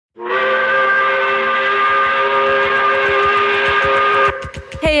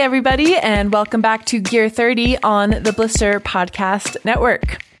Hey, everybody, and welcome back to Gear 30 on the Blister Podcast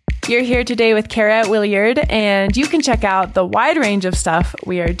Network. You're here today with Kara Williard, and you can check out the wide range of stuff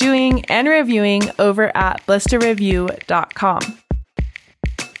we are doing and reviewing over at blisterreview.com.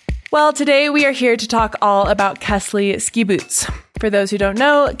 Well, today we are here to talk all about Kästle ski boots. For those who don't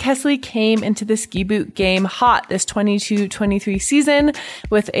know, Kästle came into the ski boot game hot this 22-23 season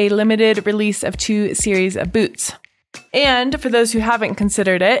with a limited release of 2 series of boots. And for those who haven't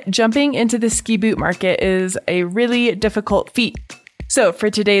considered it, jumping into the ski boot market is a really difficult feat. So for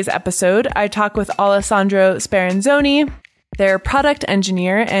today's episode, I talk with Alessandro Speranzoni, their product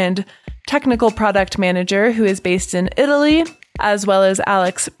engineer and technical product manager who is based in Italy, as well as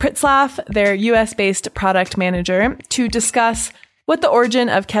Alex Pritzlaff, their US-based product manager, to discuss what the origin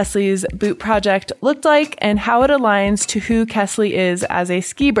of Kästle's boot project looked like and how it aligns to who Kästle is as a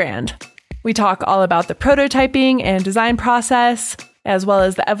ski brand. We talk all about the prototyping and design process, as well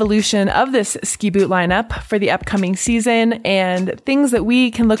as the evolution of this ski boot lineup for the upcoming season and things that we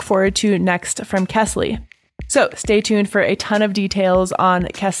can look forward to next from Kästle. So stay tuned for a ton of details on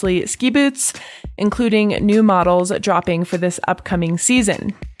Kästle ski boots, including new models dropping for this upcoming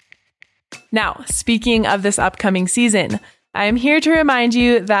season. Now, speaking of this upcoming season, I am here to remind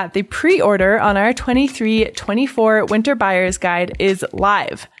you that the pre-order on our 23-24 Winter Buyer's Guide is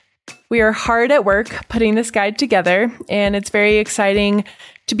live. We are hard at work putting this guide together, and it's very exciting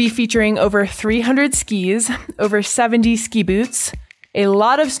to be featuring over 300 skis, over 70 ski boots, a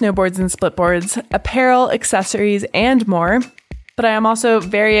lot of snowboards and splitboards, apparel, accessories, and more. But I am also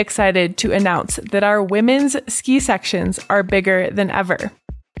very excited to announce that our women's ski sections are bigger than ever.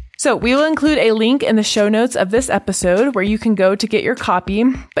 So we will include a link in the show notes of this episode where you can go to get your copy,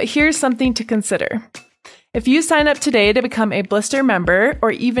 but here's something to consider. If you sign up today to become a Blister member, or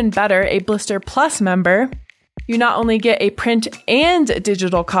even better, a Blister Plus member, you not only get a print and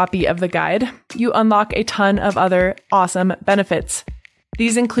digital copy of the guide, you unlock a ton of other awesome benefits.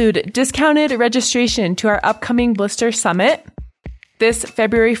 These include discounted registration to our upcoming Blister Summit this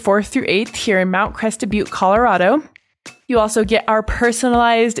February 4th through 8th here in Mount Crested Butte, Colorado. You also get our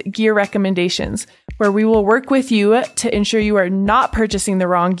personalized gear recommendations, where we will work with you to ensure you are not purchasing the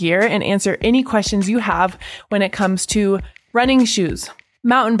wrong gear and answer any questions you have when it comes to running shoes,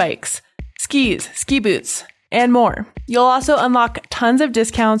 mountain bikes, skis, ski boots, and more. You'll also unlock tons of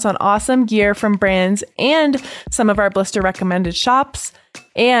discounts on awesome gear from brands and some of our Blister recommended shops.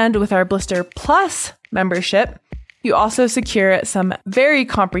 And with our Blister Plus membership, you also secure some very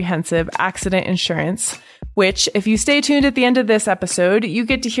comprehensive accident insurance, which, if you stay tuned at the end of this episode, you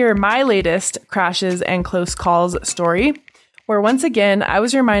get to hear my latest crashes and close calls story, where once again, I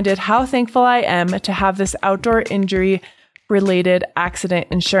was reminded how thankful I am to have this outdoor injury related accident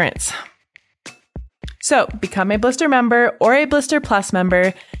insurance. So become a Blister member or a Blister Plus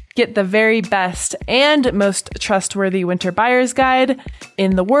member, get the very best and most trustworthy Winter Buyer's Guide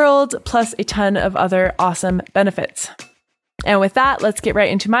in the world, plus a ton of other awesome benefits. And with that, let's get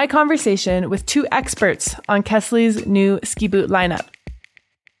right into my conversation with 2 experts on Kästle's new ski boot lineup.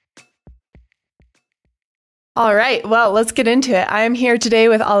 All right, well, let's get into it. I am here today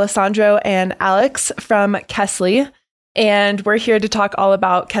with Alessandro and Alex from Kästle, and we're here to talk all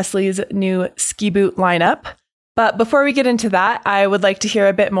about Kästle's new ski boot lineup. But before we get into that, I would like to hear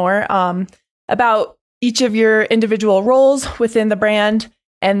a bit more about each of your individual roles within the brand.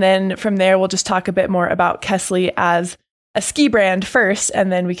 And then from there, we'll just talk a bit more about Kästle as a ski brand first, and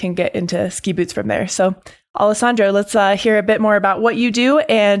then we can get into ski boots from there. So Alessandro, let's hear a bit more about what you do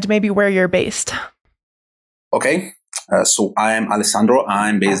and maybe where you're based. Okay, so I'm Alessandro.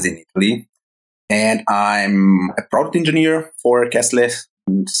 I'm based in Italy, and I'm a product engineer for Kästle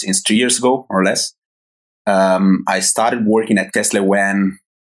since 3 years ago, or less. I started working at Kästle when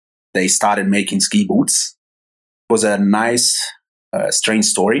they started making ski boots. It was a nice, strange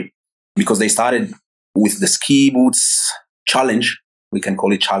story, because they started with the ski boots challenge, we can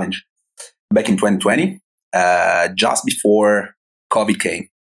call it challenge, back in 2020, just before COVID came.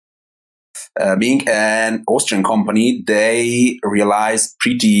 Being an Austrian company, they realized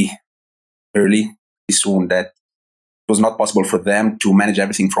pretty early, pretty soon, that it was not possible for them to manage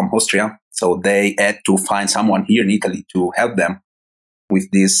everything from Austria. So they had to find someone here in Italy to help them with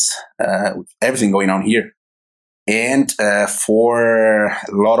this, with everything going on here. And for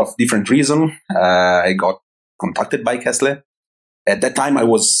a lot of different reasons, I got contacted by Kästle. At that time, I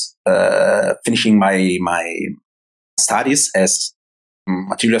was finishing my studies as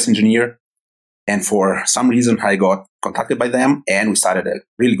materials engineer. And for some reason, I got contacted by them, and we started a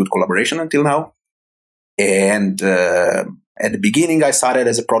really good collaboration until now. And at the beginning, I started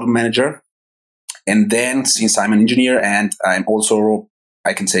as a product manager. And then, since I'm an engineer and I'm also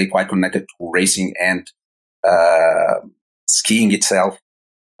I can say, quite connected to racing and skiing itself.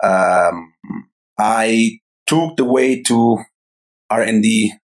 I took the way to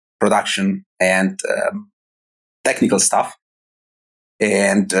R&D, production, and technical stuff.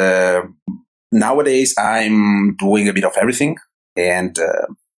 And nowadays, I'm doing a bit of everything, and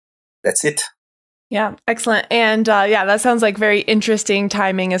that's it. Yeah, excellent. And that sounds like very interesting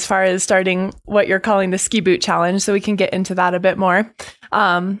timing as far as starting what you're calling the Ski Boot Challenge. So we can get into that a bit more.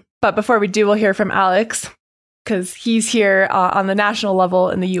 But before we do, we'll hear from Alex, because he's here on the national level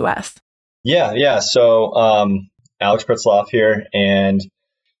in the U.S. Yeah. So Alex Pritzloff here, and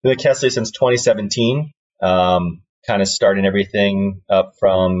been at Kästle since 2017, kind of starting everything up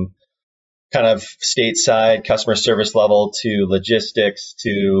from kind of stateside customer service level to logistics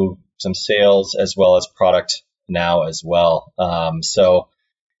to some sales as well as product now as well. So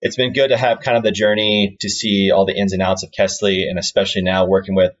it's been good to have kind of the journey to see all the ins and outs of Kästle, and especially now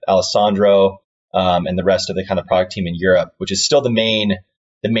working with Alessandro and the rest of the kind of product team in Europe, which is still the main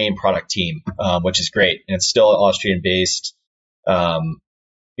product team, which is great. And it's still an Austrian based,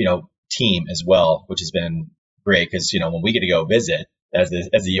 team as well, which has been great because, when we get to go visit as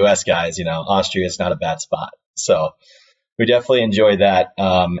the US guys, Austria is not a bad spot. So we definitely enjoy that.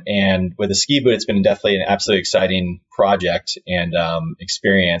 And with the ski boot, it's been definitely an absolutely exciting project and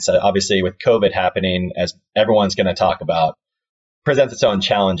experience. Obviously, with COVID happening, as everyone's going to talk about, presents its own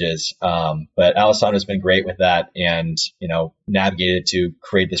challenges. But Alessandro's been great with that and, navigated to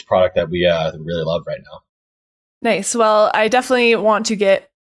create this product that we really love right now. Nice. Well, I definitely want to get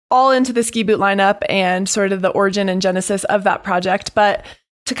all into the ski boot lineup and sort of the origin and genesis of that project. But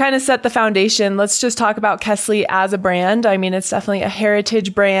to kind of set the foundation, let's just talk about Kästle as a brand. I mean, it's definitely a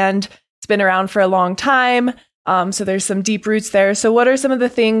heritage brand. It's been around for a long time. So there's some deep roots there. So what are some of the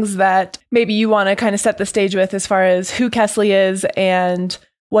things that maybe you want to kind of set the stage with as far as who Kästle is and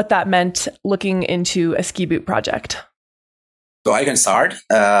what that meant looking into a ski boot project? So I can start,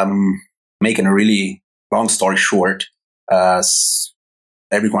 making a really long story short.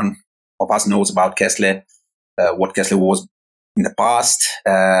 Everyone of us knows about Kästle, what Kästle was in the past.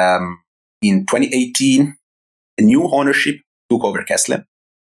 In 2018, a new ownership took over Kästle,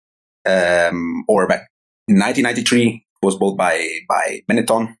 or back in 1993, it was bought by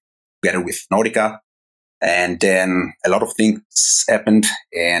Benetton together with Nordica. And then a lot of things happened.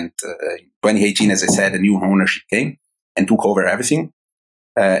 And in 2018, as I said, a new ownership came and took over everything.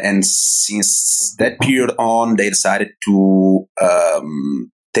 And since that period on, they decided to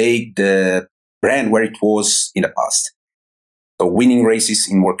take the brand where it was in the past. So winning races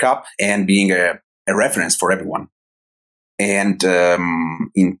in World Cup and being a reference for everyone. And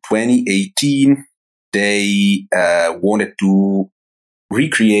in 2018, they wanted to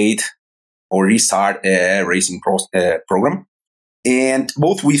recreate or restart a racing program. And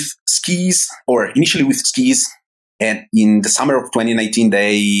both with skis, or initially with skis, and in the summer of 2019,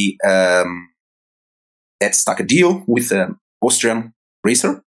 they had struck a deal with an Austrian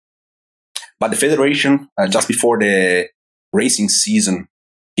racer. But the federation, just before the racing season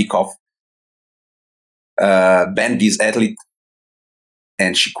kickoff, banned this athlete,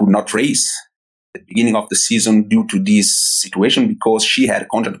 and she could not race at the beginning of the season due to this situation, because she had a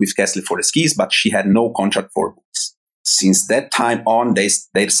contract with Kästle for the skis, but she had no contract for boots. Since that time on, they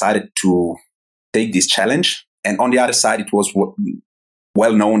decided to take this challenge. And on the other side, it was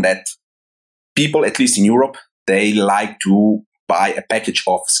well known that people, at least in Europe, they like to buy a package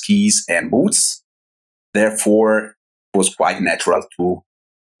of skis and boots. Therefore, it was quite natural to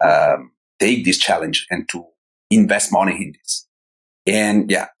take this challenge and to invest money in this.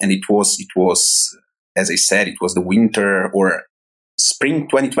 And it was, as I said, it was the winter or spring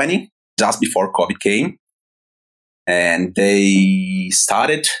 2020, just before COVID came. And they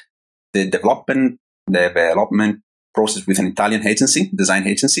started the development process with an Italian design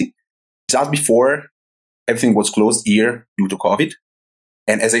agency, just before everything was closed here due to COVID.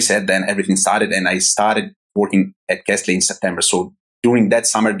 And as I said, then everything started, and I started working at Kästle in September. So during that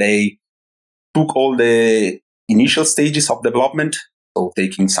summer, they took all the initial stages of development, so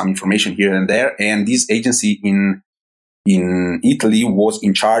taking some information here and there. And this agency in Italy was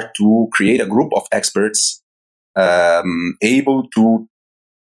in charge to create a group of experts able to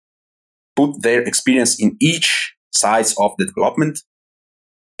put their experience in each sides of the development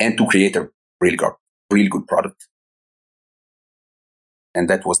and to create a really good product. And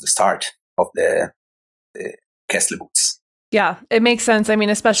that was the start of the Kästle boots. Yeah, it makes sense. I mean,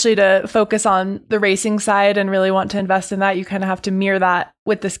 especially to focus on the racing side and really want to invest in that, you kind of have to mirror that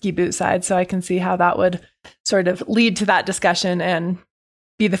with the ski boot side. So I can see how that would sort of lead to that discussion and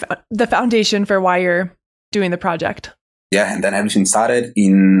be the foundation for why you're doing the project. and then everything started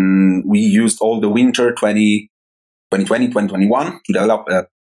we used all the winter 2020, 2021 to develop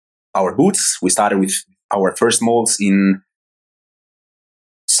our boots. We started with our first molds in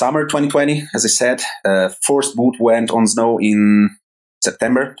summer 2020, as I said. First boot went on snow in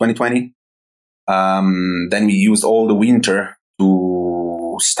September 2020. Then we used all the winter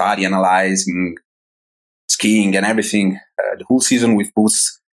to study, analyzing skiing and everything, the whole season with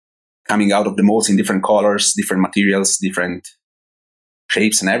boots coming out of the molds in different colors, different materials, different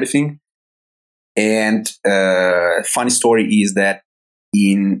shapes and everything. And funny story is that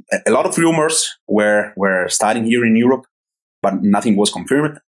in a lot of rumors were starting here in Europe, but nothing was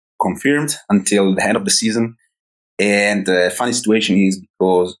confirmed until the end of the season. And the funny situation is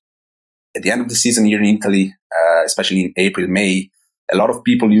because at the end of the season here in Italy, especially in April, May, a lot of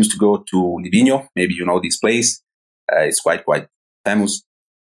people used to go to Livigno. Maybe you know this place. It's quite famous.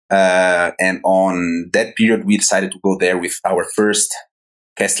 And on that period, we decided to go there with our first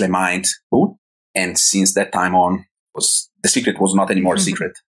Kästle mined boot. And since that time on, the secret was not anymore a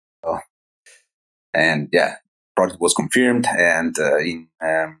secret. Project was confirmed. And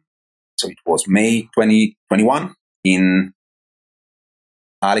so it was May 2021. In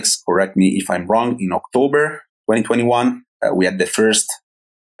Alex, correct me if I'm wrong, in October 2021, we had the first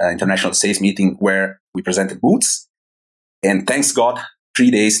international sales meeting where we presented boots. And thanks God,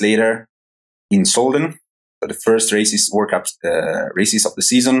 3 days later in Solden, so the first World Cup races of the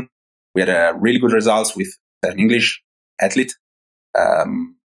season, we had really good results with an English athlete.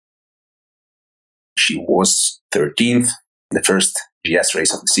 She was 13th in the first GS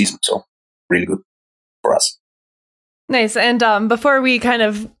race of the season. So really good for us. Nice. And before we kind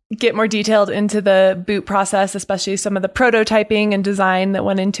of get more detailed into the boot process, especially some of the prototyping and design that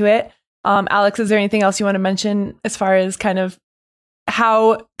went into it, Alex, is there anything else you want to mention as far as kind of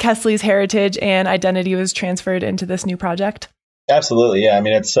how Kästle's heritage and identity was transferred into this new project? Absolutely. Yeah. I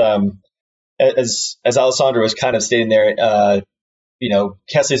mean, it's as Alessandro was kind of stating there,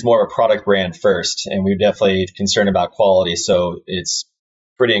 Kästle is more of a product brand first, and we're definitely concerned about quality. So it's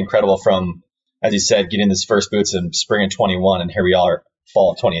pretty incredible from, as you said, getting this first boots in spring of 21, and here we are,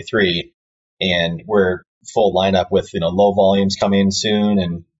 fall of 23, and we're full lineup with low volumes coming soon,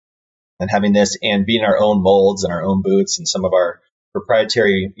 and having this and being our own molds and our own boots and some of our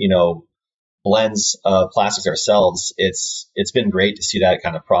proprietary blends of plastics ourselves. It's been great to see that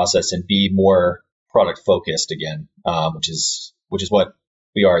kind of process and be more product focused again, which is what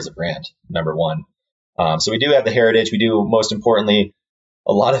we are as a brand, number one. So we do have the heritage. We do, most importantly,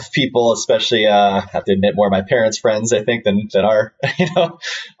 a lot of people, especially have to admit more of my parents' friends, I think, than our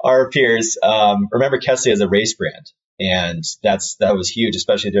our peers, remember Kästle as a race brand, and that was huge,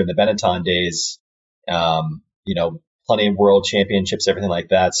 especially during the Benetton days. Plenty of world championships, everything like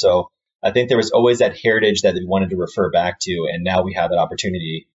that. So I think there was always that heritage that we wanted to refer back to, and now we have that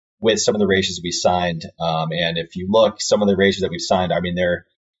opportunity with some of the races we signed. And if you look, some of the races that we've signed, I mean,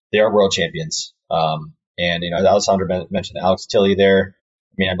 they are world champions. And as Alessandro mentioned, Alex Tilley there.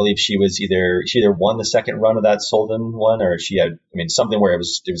 I mean, I believe she either won the second run of that Solden one, or she had, something where it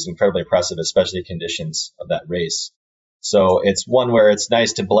was incredibly impressive, especially the conditions of that race. So it's one where it's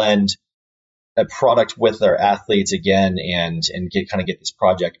nice to blend a product with our athletes again and get this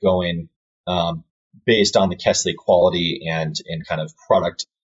project going, based on the Kästle quality and kind of product,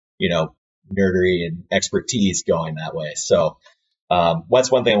 nerdery and expertise going that way. So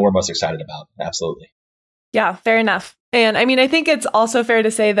that's one thing we're most excited about. Absolutely. Yeah, fair enough. And I think it's also fair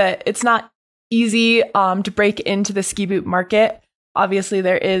to say that it's not easy to break into the ski boot market. Obviously,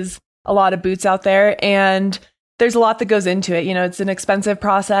 there is a lot of boots out there, and there's a lot that goes into it. It's an expensive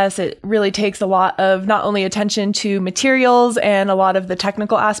process. It really takes a lot of not only attention to materials and a lot of the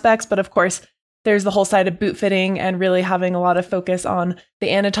technical aspects, but of course, there's the whole side of boot fitting and really having a lot of focus on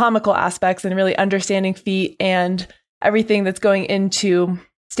the anatomical aspects and really understanding feet and everything that's going into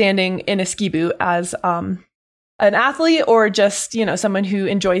standing in a ski boot as an athlete or just, someone who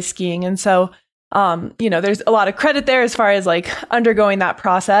enjoys skiing. And so, there's a lot of credit there as far as like undergoing that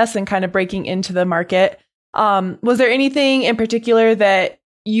process and kind of breaking into the market. Was there anything in particular that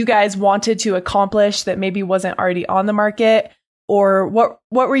you guys wanted to accomplish that maybe wasn't already on the market? Or what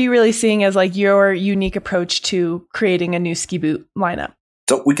were you really seeing as like your unique approach to creating a new ski boot lineup?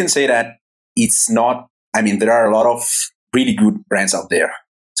 So we can say that it's not, there are a lot of really good brands out there.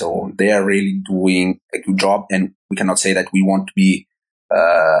 So they are really doing a good job, and we cannot say that we want to be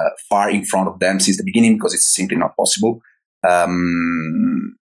far in front of them since the beginning, because it's simply not possible.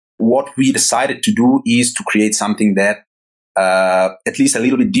 What we decided to do is to create something that at least a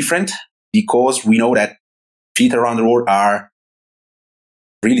little bit different, because we know that feet around the world are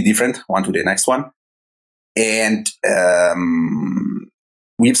really different one to the next one. And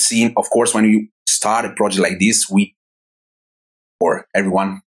we've seen, of course, when you start a project like this,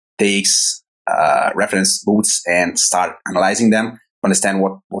 everyone takes reference boots and start analyzing them, understand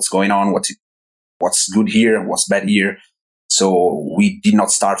what's going on, what's good here, what's bad here. So we did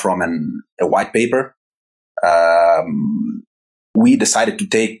not start from a white paper. We decided to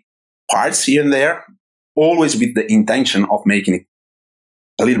take parts here and there, always with the intention of making it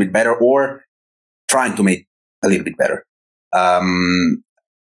a little bit better or trying to make a little bit better.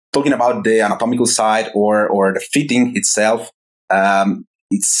 Talking about the anatomical side or the fitting itself,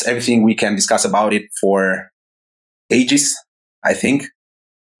 it's everything we can discuss about it for ages, I think.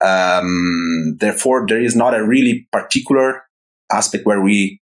 Therefore, there is not a really particular aspect where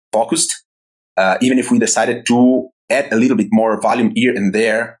we focused, even if we decided to add a little bit more volume here and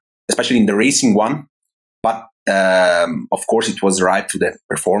there, especially in the racing one. But of course, it was right to the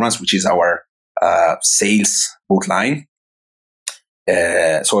performance, which is our sales boot line.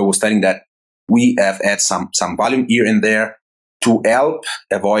 So I was telling that we have had some volume here and there to help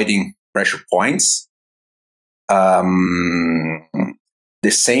avoiding pressure points. The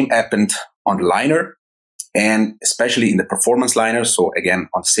same happened on the liner and especially in the performance liner. So again,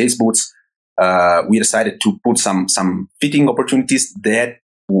 on sales boots, we decided to put some fitting opportunities that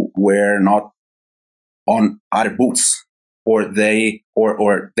were not on other boots, or they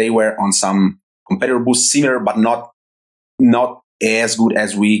were on some competitor boots similar, but not as good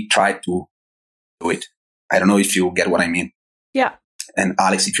as we tried to do it. I don't know if you get what I mean. Yeah. And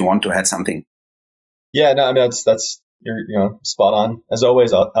Alex, if you want to add something. Yeah, no, I mean, that's you're spot on as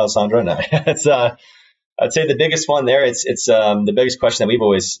always, Alessandro. No, it's I'd say the biggest one there. It's the biggest question that we've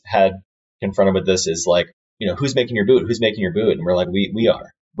always had confronted with this is like, who's making your boot? Who's making your boot? And we're like,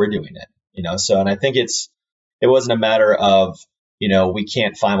 we're doing it. So, and I think it wasn't a matter of we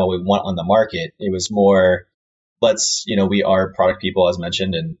can't find what we want on the market. It was more, we are product people, as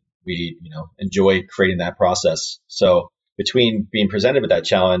mentioned, and we enjoy creating that process. So between being presented with that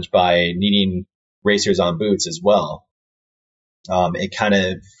challenge by needing racers on boots as well, it kind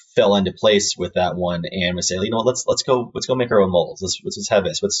of fell into place with that one, and we say, let's go make our own molds. Let's just have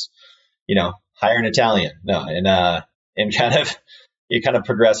this. Let's hire an Italian. No, and kind of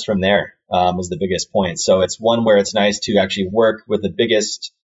progress from there. Was the biggest point. So it's one where it's nice to actually work with the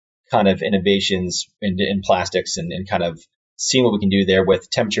biggest kind of innovations in plastics and kind of seeing what we can do there with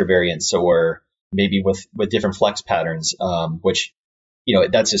temperature variants or maybe with different flex patterns, which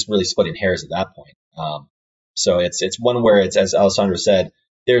that's just really splitting hairs at that point. So it's one where it's, as Alessandro said,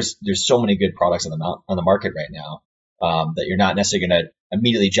 there's so many good products on the market right now that you're not necessarily going to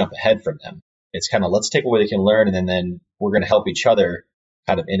immediately jump ahead from them. It's kind of, let's take what they can learn, and then we're going to help each other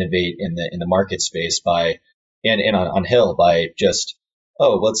kind of innovate in the market space on Hill by just,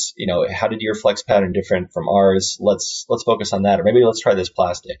 how did your flex pattern different from ours? Let's focus on that, or maybe let's try this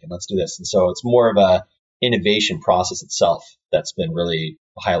plastic and let's do this. And so it's more of a innovation process itself that's been really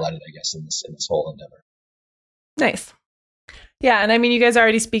highlighted, I guess, in this whole endeavor. Nice. Yeah. And I mean, you guys are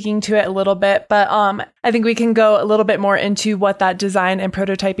already speaking to it a little bit, but I think we can go a little bit more into what that design and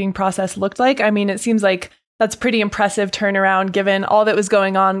prototyping process looked like. I mean, it seems like that's pretty impressive turnaround given all that was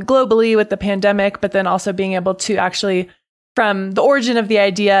going on globally with the pandemic, but then also being able to actually, from the origin of the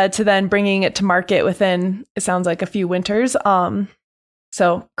idea to then bringing it to market within, it sounds like, a few winters.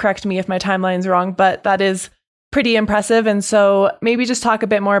 So correct me if my timeline's wrong, but that is pretty impressive. And so maybe just talk a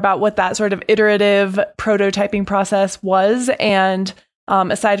bit more about what that sort of iterative prototyping process was. And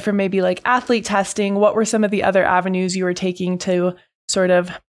aside from maybe like athlete testing, what were some of the other avenues you were taking to sort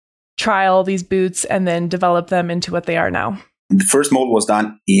of trial these boots and then develop them into what they are now? The first mold was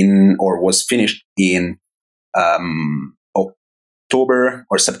was finished in October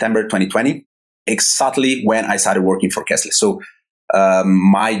or September 2020, exactly when I started working for Kästle. So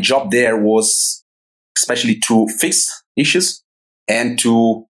my job there was especially to fix issues and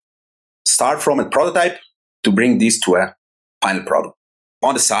to start from a prototype to bring this to a final product.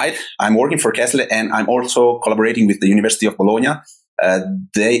 On the side, I'm working for Kästle, and I'm also collaborating with the University of Bologna.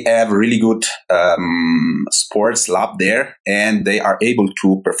 They have a really good sports lab there, and they are able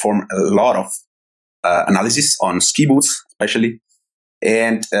to perform a lot of analysis on ski boots, especially.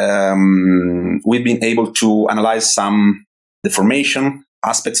 And we've been able to analyze some deformation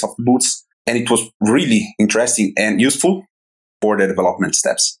aspects of the boots, and it was really interesting and useful for the development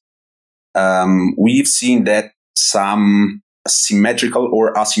steps. We've seen that some symmetrical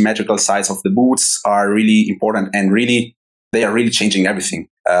or asymmetrical sides of the boots are really important, and they are really changing everything.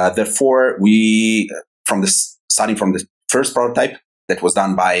 Therefore, starting from the first prototype that was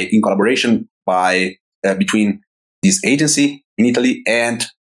done in collaboration between this agency in Italy and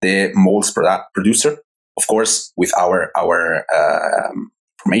the molds producer of course, with our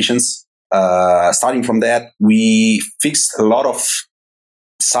formations. Starting from that, we fixed a lot of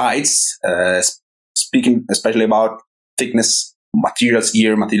sides, speaking especially about thickness, materials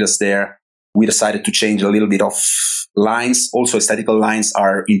here, materials there. We decided to change a little bit of lines. Also, aesthetical lines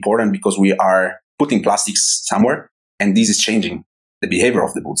are important because we are putting plastics somewhere, and this is changing the behavior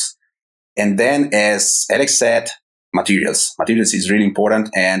of the boots. And then, as Alex said, materials. Materials is really important,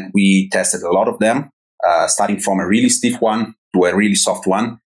 and we tested a lot of them, starting from a really stiff one to a really soft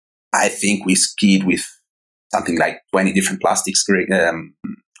one. I think we skied with something like 20 different plastics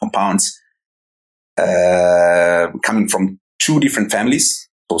compounds, coming from 2 different families,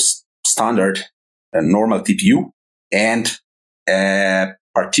 so standard normal TPU and a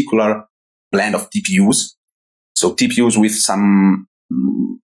particular blend of TPUs. So TPUs with some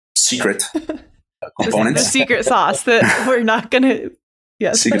secret components. The secret sauce that we're not going to...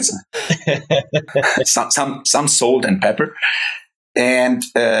 Yes. some salt and pepper. And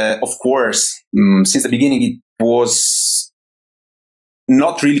of course, since the beginning, it was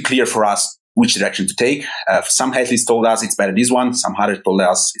not really clear for us which direction to take. Some athletes told us it's better this one. Some others told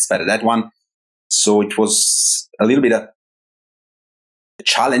us it's better that one. So it was a little bit a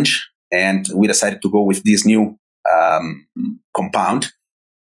challenge, and we decided to go with this new compound.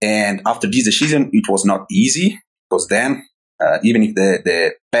 And after this decision, it was not easy, because then, even if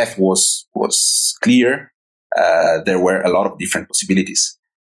the path was clear, there were a lot of different possibilities.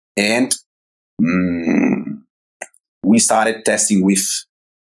 And we started testing with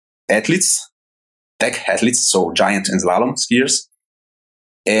athletes, tech athletes, so giant and slalom skiers.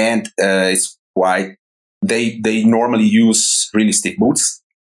 And it's why they normally use really stiff boots.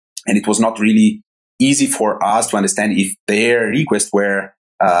 And it was not really easy for us to understand if their requests were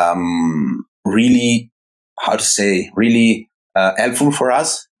really helpful for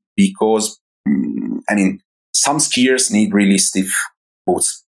us, because, some skiers need really stiff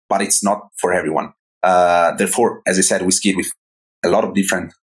boots, but it's not for everyone. Therefore, as I said, we skied with a lot of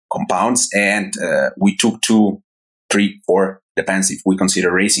different compounds, and we took 2, 3, 4, depends if we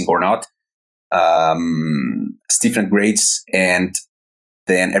consider racing or not, different grades, and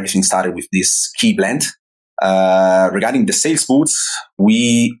then everything started with this key blend. Regarding the sales boots,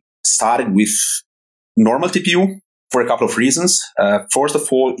 we started with normal TPU for a couple of reasons. First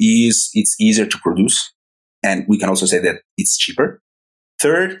of all, it's easier to produce, and we can also say that it's cheaper.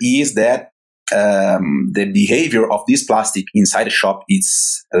 Third is that the behavior of this plastic inside the shop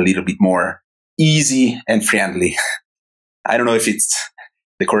is a little bit more easy and friendly. I don't know if it's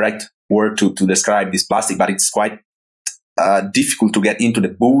the correct word to describe this plastic, but it's quite difficult to get into the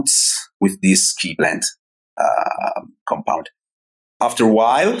boots with this key blend compound. After a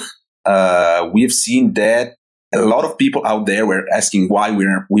while, we've seen that a lot of people out there were asking why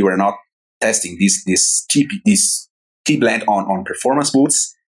we were not testing this key blend on performance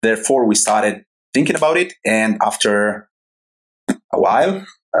boots. Therefore, we started thinking about it, and after a while,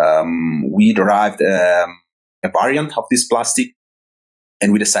 we derived a variant of this plastic,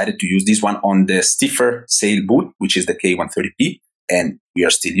 and we decided to use this one on the stiffer sail boot, which is the K130P, and we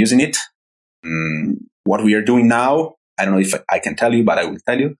are still using it. What we are doing now, I don't know if I can tell you, but I will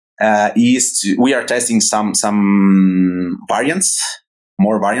tell you, we are testing some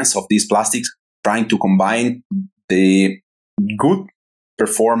more variants of these plastics, trying to combine the good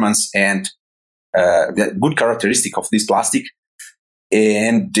performance and the good characteristic of this plastic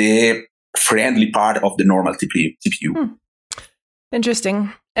and the friendly part of the normal TPU.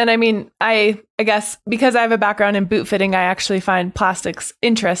 Interesting. And I guess because I have a background in boot fitting, I actually find plastics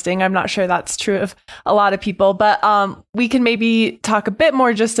interesting. I'm not sure that's true of a lot of people, but we can maybe talk a bit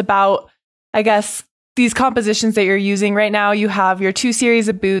more just about, I guess, these compositions that you're using right now. You have your 2 series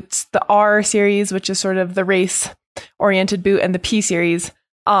of boots, the R series, which is sort of the race oriented boot, and the P series.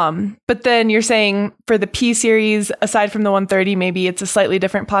 But then you're saying for the P series, aside from the 130, maybe it's a slightly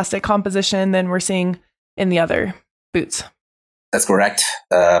different plastic composition than we're seeing in the other boots. That's correct.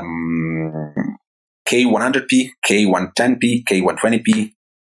 K100P, K110P, K120P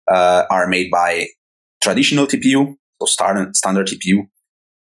are made by traditional TPU, so standard TPU.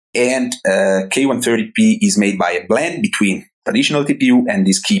 And K130P is made by a blend between traditional TPU and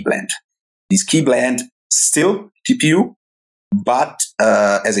this key blend. This key blend still TPU, but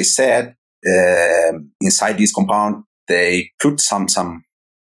as I said, inside this compound, they put some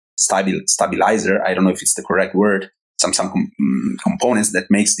stabilizer. I don't know if it's the correct word. Some components that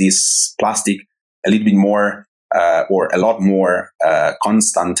makes this plastic a little bit more or a lot more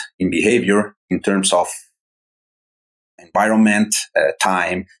constant in behavior in terms of environment,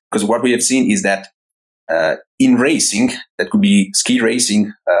 time. Because what we have seen is that in racing, that could be ski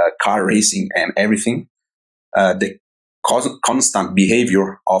racing, car racing, and everything, the constant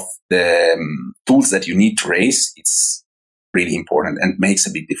behavior of the tools that you need to race, it's really important and makes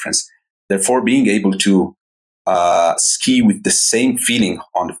a big difference. Therefore, being able to ski with the same feeling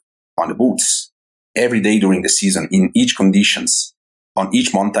on the boots every day during the season in each conditions on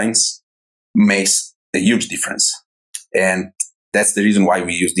each mountains makes a huge difference. And that's the reason why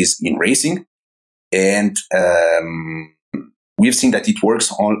we use this in racing. And we've seen that it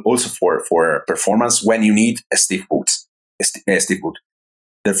works also for performance when you need a stiff boot.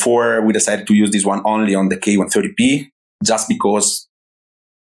 Therefore, we decided to use this one only on the K130P, just because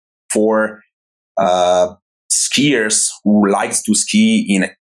for skiers who likes to ski in a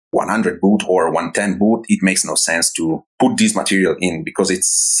 100 boot or 110 boot, it makes no sense to put this material in, because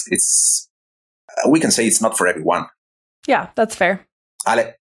it's we can say it's not for everyone. Yeah, that's fair.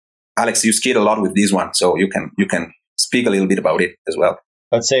 Alex, you skied a lot with this one, so you can speak a little bit about it as well.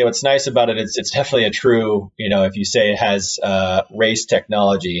 I'd say what's nice about it is it's definitely a true, if you say it has race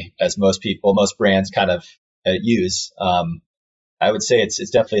technology, as most brands kind of use, I would say it's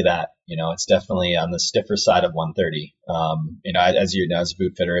definitely that. It's definitely on the stiffer side of 130. As you know, as a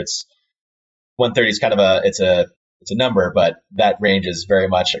boot fitter, it's 130 is kind of it's a number, but that range is very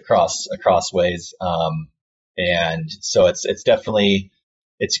much across ways. And so it's definitely,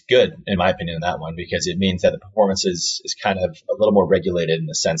 it's good in my opinion in that one, because it means that the performance is kind of a little more regulated in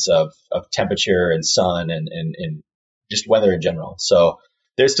the sense of temperature and sun and just weather in general. So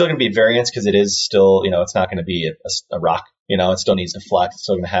there's still going to be variance, because it is still, it's not going to be a rock, it still needs to flex. It's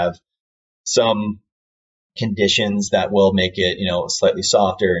still going to have some conditions that will make it, slightly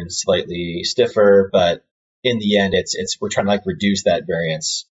softer and slightly stiffer. But in the end, we're trying to reduce that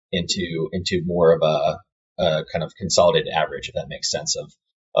variance into more of a kind of consolidated average, if that makes sense,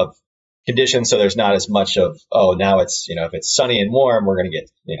 of conditions. So there's not as much of, now it's, if it's sunny and warm, we're going to get,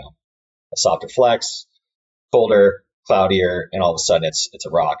 a softer flex, colder, cloudier, and all of a sudden it's a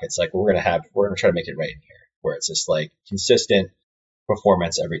rock. It's like, we're going to try to make it right in here, where it's just consistent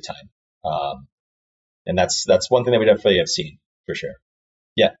performance every time. And that's one thing that we definitely have seen for sure.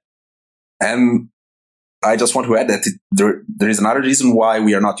 Yeah. And I just want to add that there is another reason why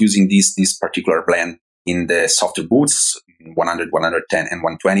we are not using this particular blend in the softer boots, 100, 110, and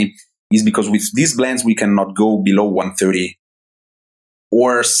 120, is because with these blends, we cannot go below 130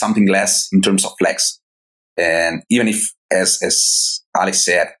 or something less in terms of flex. And even if, as Alex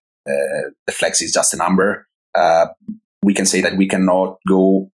said, the flex is just a number, we can say that we cannot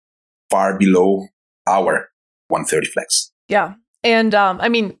go far below our 130 flex. Yeah. And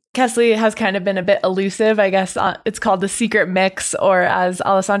Kästle has kind of been a bit elusive, I guess. It's called the secret mix, or as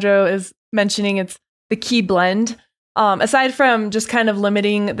Alessandro is mentioning, it's the key blend. Aside from just kind of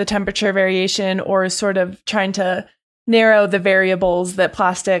limiting the temperature variation or sort of trying to narrow the variables that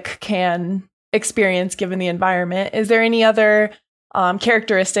plastic can experience given the environment, is there any other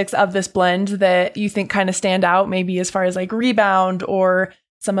characteristics of this blend that you think kind of stand out, maybe as far as rebound or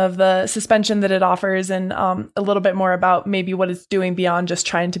some of the suspension that it offers, and a little bit more about maybe what it's doing beyond just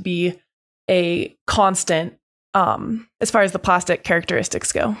trying to be a constant as far as the plastic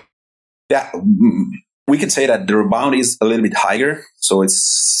characteristics go? Yeah, we can say that the rebound is a little bit higher, so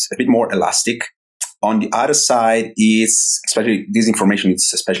it's a bit more elastic. On the other side, especially this information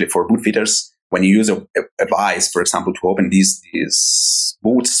is especially for boot fitters. When you use a vise, for example, to open these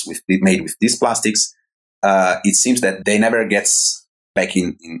boots made with these plastics, it seems that they never gets back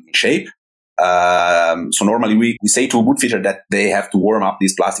in shape. So normally we say to a boot fitter that they have to warm up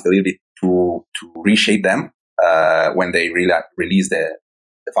this plastic a little bit to reshape them when they release the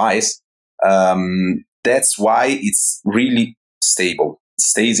vise. That's why it's really stable. It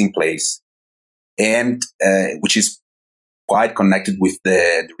stays in place, and which is quite connected with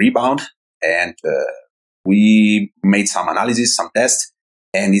the rebound. And we made some analysis, some tests,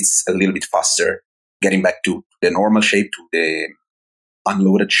 and it's a little bit faster getting back to the normal shape, to the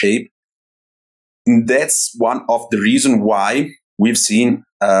unloaded shape. And that's one of the reasons why we've seen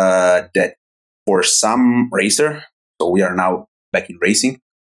that for some racer, so we are now back in racing,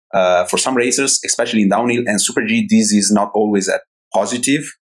 for some racers, especially in downhill and Super G, this is not always a positive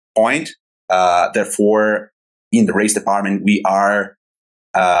point. Therefore, in the race department, we are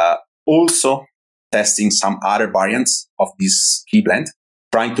also testing some other variants of this key blend,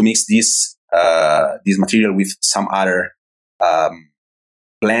 trying to mix this material with some other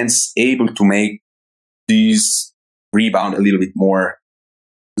blends able to make this rebound a little bit more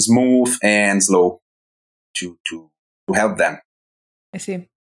smooth and slow to help them. I see.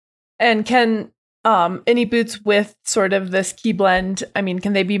 And can any boots with sort of this key blend,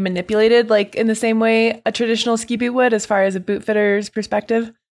 can they be manipulated in the same way a traditional ski boot would, as far as a boot fitter's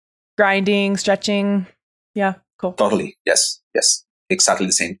perspective? Grinding, stretching? Yeah, cool. Totally. Yes. Yes. Exactly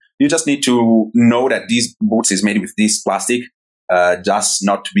the same. You just need to know that these boots is made with this plastic, just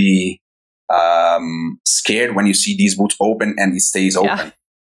not to be scared when you see these boots open and it stays open. Yeah.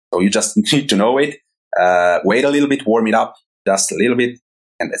 So you just need to know it. Wait a little bit, warm it up just a little bit,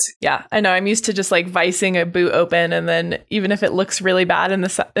 and that's it. Yeah, I know. I'm used to just like vicing a boot open, and then even if it looks really bad in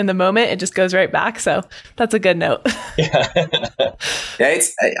the moment, it just goes right back. So that's a good note. Yeah. Yeah,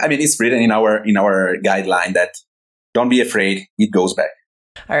 it's written in our guideline that don't be afraid, it goes back.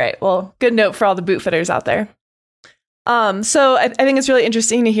 All right. Well, good note for all the boot fitters out there. So I think it's really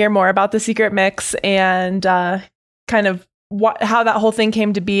interesting to hear more about the secret mix and kind of how that whole thing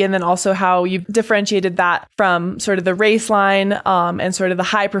came to be, and then also how you've differentiated that from sort of the race line and sort of the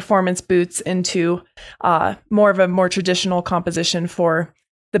high performance boots into more of a more traditional composition for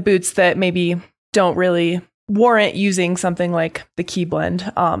the boots that maybe don't really warrant using something like the key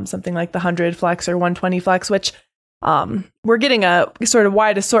blend, something like the 100 flex or 120 flex, which we're getting a sort of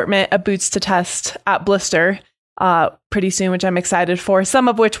wide assortment of boots to test at Blister pretty soon, which I'm excited for, some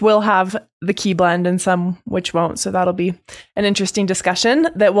of which will have the key blend and some which won't. So that'll be an interesting discussion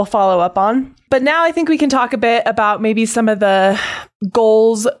that we'll follow up on. But now I think we can talk a bit about maybe some of the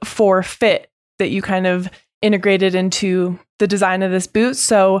goals for fit that you kind of integrated into the design of this boot.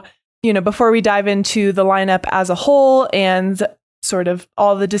 So, before we dive into the lineup as a whole and sort of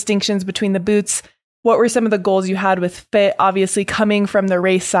all the distinctions between the boots, what were some of the goals you had with fit? Obviously, coming from the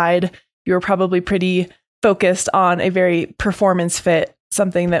race side, you were probably pretty focused on a very performance fit,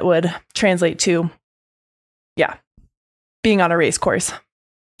 something that would translate to, being on a race course.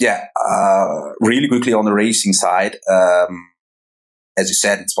 Yeah, really quickly on the racing side, as you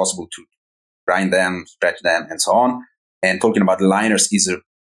said, it's possible to grind them, stretch them, and so on. And talking about the liners, the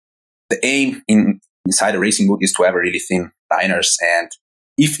aim inside a racing boot is to have a really thin liners. And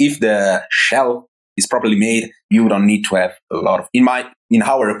if the shell is properly made, you don't need to have a lot of, in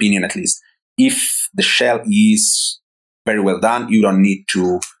our opinion at least, if the shell is very well done, you don't need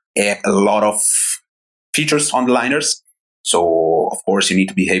to add a lot of features on the liners. So, of course, you need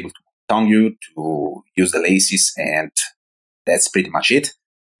to be able to tongue you, to use the laces, and that's pretty much it.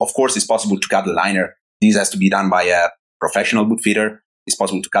 Of course, it's possible to cut the liner. This has to be done by a professional boot fitter. It's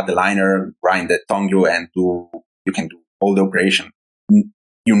possible to cut the liner, grind the tongue you, and you can do all the operation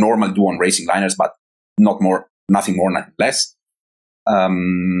you normally do on racing liners, but nothing more, nothing less.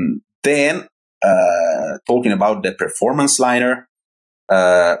 Then, talking about the performance liner,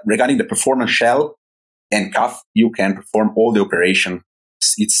 regarding the performance shell and cuff, you can perform all the operation.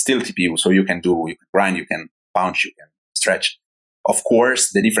 It's still TPU, so you can grind, you can punch, you can stretch. Of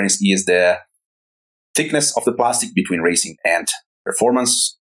course, the difference is the thickness of the plastic between racing and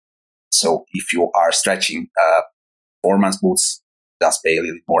performance. So if you are stretching performance boots, just pay a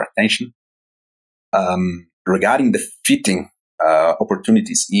little bit more attention. Regarding the fitting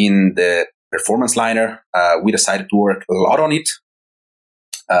opportunities in the performance liner, we decided to work a lot on it.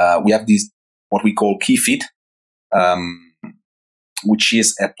 We have this, what we call key fit, which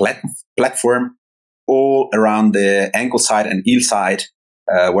is a platform all around the ankle side and heel side,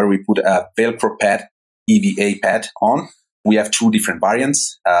 where we put a Velcro pad, EVA pad on. We have two different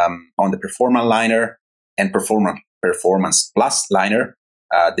variants on the performance liner and performance plus liner.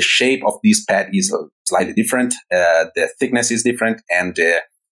 The shape of this pad is slightly different. The thickness is different, and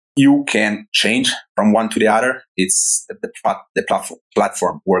you can change from one to the other. It's the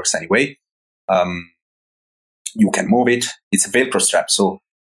platform works anyway. You can move it. It's a Velcro strap, so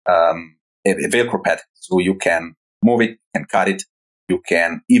a Velcro pad, so you can move it and cut it. You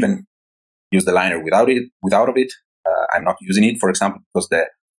can even use the liner without of it. I'm not using it, for example, because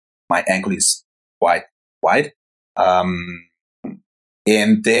my ankle is quite wide.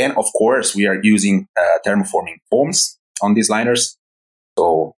 And then, of course, we are using thermoforming foams on these liners.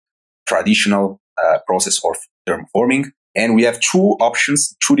 So traditional process of thermoforming. And we have two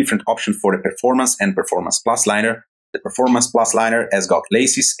different options for the performance and performance plus liner. The performance plus liner has got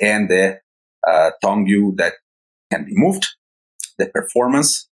laces and the tongue view that can be moved. The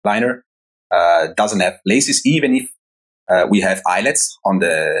performance liner doesn't have laces, even if we have eyelets on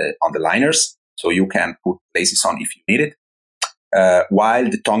the liners, so you can put laces on if you need it. While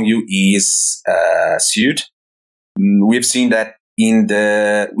the tongue view is sewed, we've seen that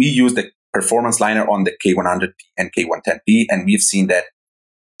we use the performance liner on the K100P and K110P, and we've seen that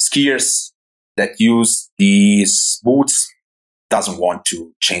skiers that use these boots doesn't want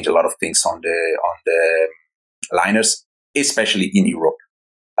to change a lot of things on the liners, especially in Europe.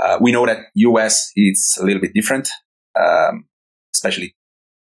 We know that US, it's a little bit different, especially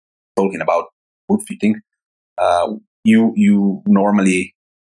talking about boot fitting. You normally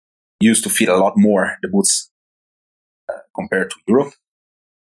used to fit a lot more the boots compared to Europe.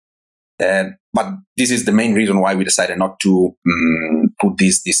 But this is the main reason why we decided not to put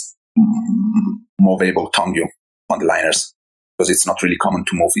this movable tongue view on the liners, because it's not really common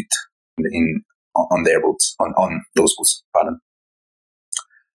to move it on their boots, on those boots. Pardon.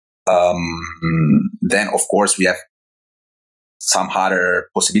 Then, of course, we have some other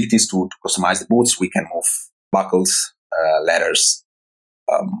possibilities to customize the boots. We can move buckles, leathers.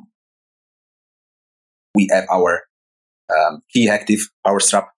 We have our key active power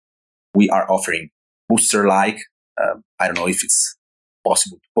strap. We are offering booster-like. I don't know if it's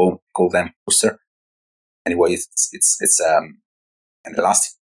possible to call them booster. Anyway, it's an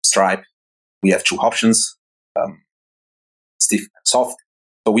elastic stripe. We have two options, stiff and soft.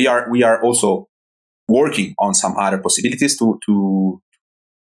 So we are also working on some other possibilities to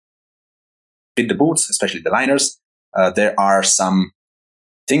fit the boots, especially the liners. There are some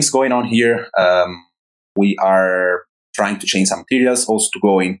things going on here. We are trying to change some materials, also to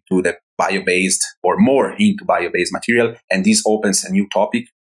go into the bio-based or more into bio-based material. And this opens a new topic.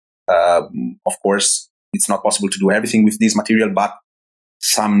 Of course, it's not possible to do everything with this material, but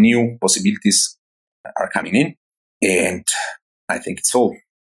some new possibilities are coming in. And I think it's all.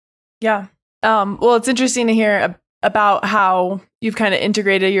 Yeah. Well, it's interesting to hear about how you've kind of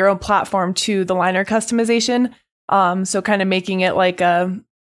integrated your own platform to the liner customization. So kind of making it like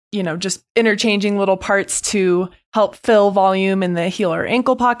just interchanging little parts to help fill volume in the heel or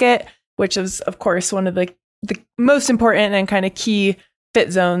ankle pocket, which is, of course, one of the most important and kind of key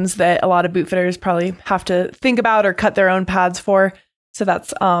fit zones that a lot of boot fitters probably have to think about or cut their own pads for. So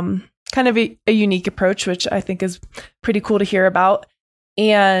that's kind of a unique approach, which I think is pretty cool to hear about.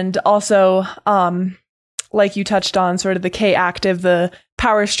 And also, like you touched on, sort of the K Active, the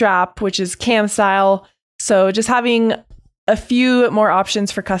power strap, which is cam style. So just having a few more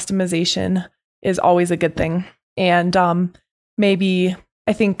options for customization is always a good thing. And maybe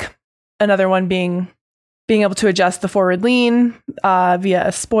I think another one being able to adjust the forward lean via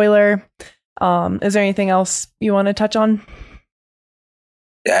a spoiler. Is there anything else you want to touch on?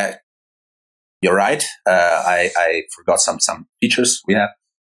 Yeah, you're right. I forgot some features. We have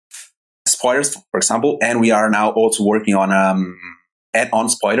spoilers, for example, and we are now also working on add-on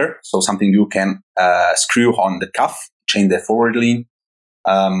spoiler. So something you can screw on the cuff, change the forward lean.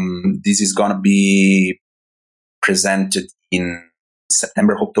 This is going to be presented in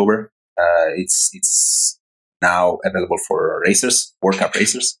September, October. It's now available for racers, workout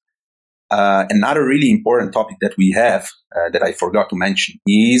racers. Another really important topic that we have that I forgot to mention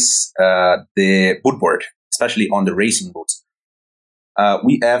is the boot board, especially on the racing boots.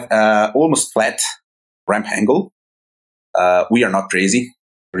 We have almost flat ramp angle. We are not crazy.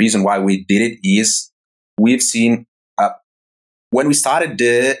 The reason why we did it is we've seen when we started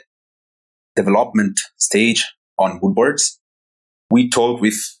the development stage on boot boards, we've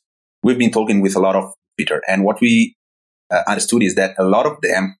been talking with a lot of fitters, and what we understood is that a lot of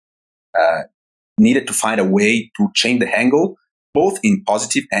them needed to find a way to change the angle, both in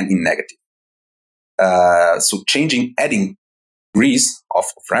positive and in negative. So adding grease of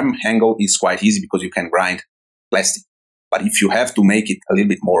ram angle is quite easy because you can grind plastic. But if you have to make it a little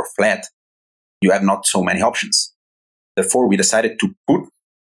bit more flat, you have not so many options. Therefore, we decided to put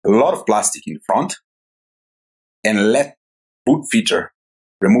a lot of plastic in front and let boot fitter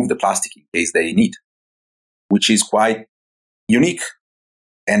remove the plastic in case they need, which is quite unique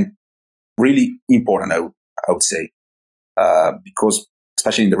and really important, I would say, because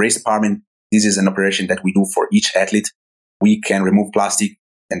especially in the race department, this is an operation that we do for each athlete. We can remove plastic,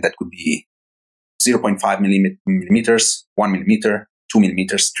 and that could be 0.5 millimeters, 1 millimeter, 2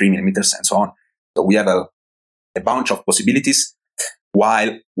 millimeters, 3 millimeters, and so on. So we have a bunch of possibilities,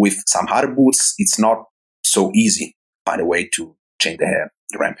 while with some other boots, it's not so easy to find a way to change the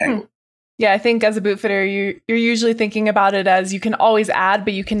ramp angle. Yeah, I think as a boot fitter, you're usually thinking about it as you can always add,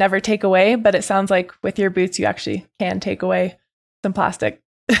 but you can never take away. But it sounds like with your boots, you actually can take away some plastic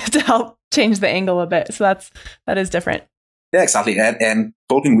to help change the angle a bit. So that is different. Yeah, exactly. And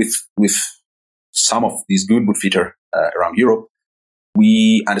talking with some of these good boot fitter around Europe,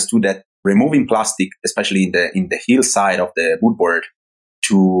 we understood that removing plastic, especially in the heel side of the boot board,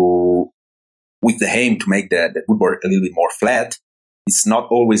 with the aim to make the boot board a little bit more flat, it's not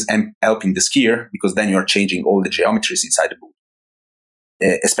always helping the skier, because then you're changing all the geometries inside the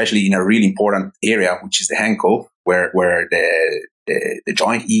boot, especially in a really important area, which is the ankle, where the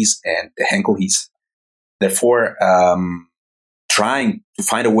joint is and the ankle is. Therefore, trying to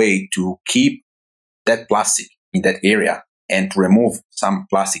find a way to keep that plastic in that area and to remove some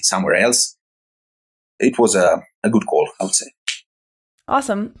plastic somewhere else, it was a good call, I would say.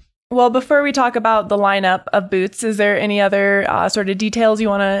 Awesome. Well, before we talk about the lineup of boots, is there any other sort of details you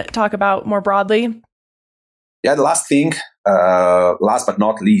want to talk about more broadly? Yeah, the last thing, last but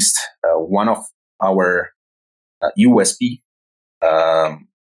not least, one of our USP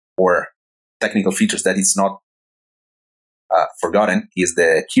or technical features that is not forgotten is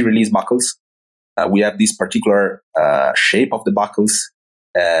the key release buckles. We have this particular shape of the buckles.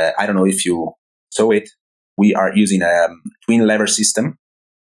 I don't know if you saw it. We are using a twin lever system.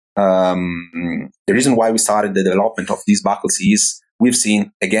 The reason why we started the development of these buckles is we've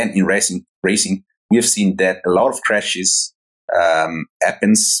seen, again, in racing, we've seen that a lot of crashes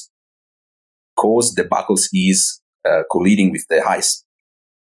happens because the buckles is colliding with the ice.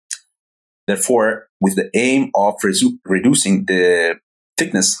 Therefore, with the aim of reducing the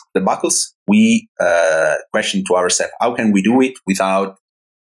thickness of the buckles, we question to ourselves, how can we do it without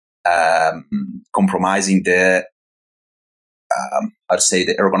compromising the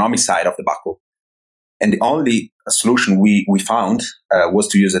the ergonomic side of the buckle? And the only solution we found was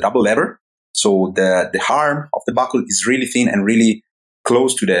to use a double lever. So the arm of the buckle is really thin and really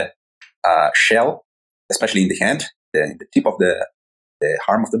close to the shell, especially in the hand, the tip of the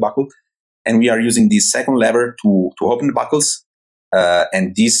arm of the buckle. And we are using this second lever to open the buckles.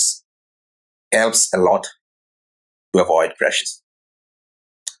 And this helps a lot to avoid crashes.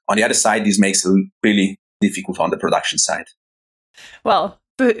 On the other side, this makes it really difficult on the production side. Well,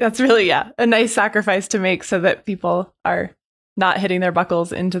 that's really, a nice sacrifice to make so that people are not hitting their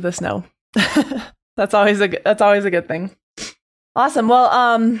buckles into the snow. That's always a good thing. Awesome.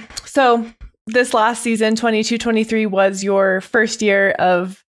 Well, so this last season, 22-23, was your first year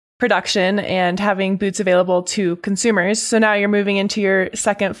of production and having boots available to consumers. So now you're moving into your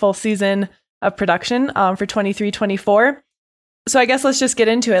second full season of production for 23-24. So I guess let's just get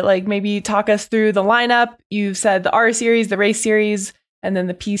into it. Like maybe talk us through the lineup. You said the R series, the race series, and then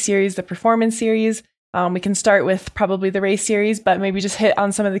the P series, the performance series. We can start with probably the race series, but maybe just hit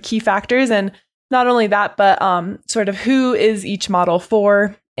on some of the key factors. And not only that, but sort of who is each model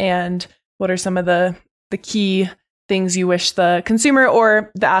for and what are some of the key things you wish the consumer or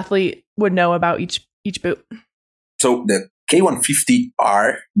the athlete would know about each boot. So the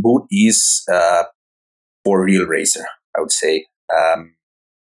K150R boot is for real racer, I would say.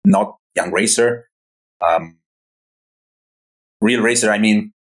 Not young racer. Real racer, I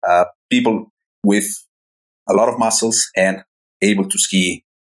mean, people with a lot of muscles and able to ski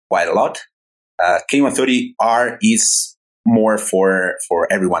quite a lot. K130R is more for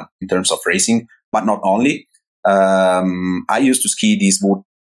everyone in terms of racing, but not only. I used to ski this boot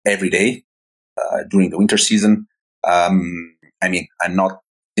every day during the winter season. I mean, I'm not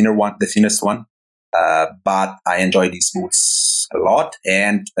the thinnest one, but I enjoy these boots a lot.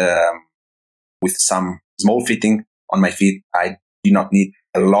 And with some small fitting on my feet, I do not need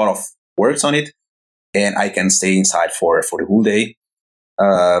a lot of works on it, and I can stay inside for the whole day.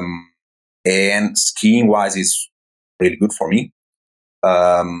 And skiing wise is really good for me.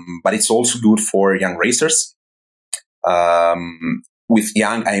 But it's also good for young racers. With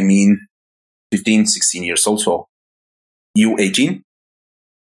young, I mean 15, 16 years old, so U18.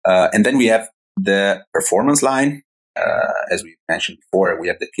 And then we have the performance line. As we mentioned before, we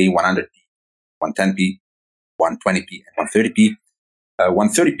have the K100P, 110P, 120P, and 130P.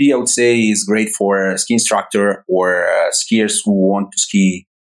 130P, I would say, is great for ski instructor or skiers who want to ski,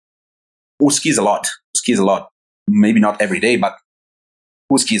 who skis a lot. Maybe not every day, but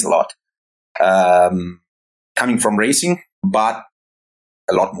who skis a lot. Coming from racing, but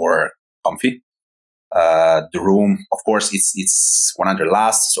a lot more comfy. The room, of course, it's 100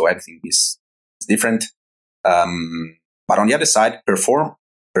 last, so everything is different. But on the other side,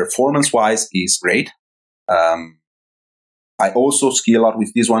 performance-wise is great. I also ski a lot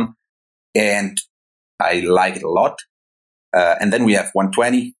with this one, and I like it a lot. And then we have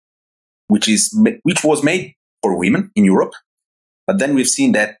 120, which was made for women in Europe. But then we've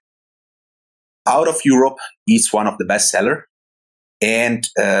seen that out of Europe, it's one of the best seller, and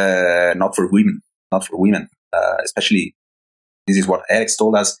not for women. Especially, this is what Alex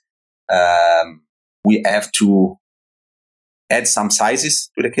told us. We have to add some sizes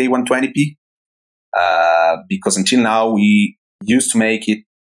to the K120P. Because until now we used to make it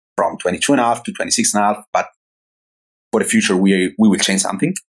from 22.5 to 26.5, but for the future we will change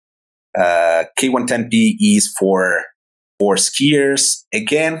something. K110P is for skiers,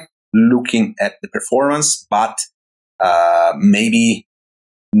 again, looking at the performance, but maybe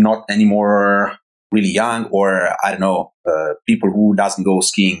not anymore really young, or I don't know, people who doesn't go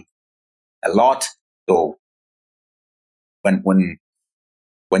skiing a lot. So when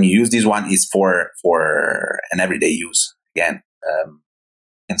you use this one, is for an everyday use again.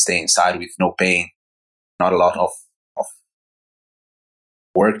 can stay inside with no pain, not a lot of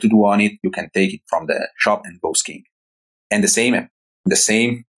work to do on it. You can take it from the shop and go skiing. And the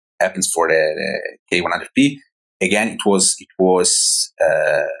same happens for the K100P. Again, it was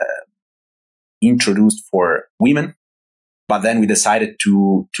introduced for women, but then we decided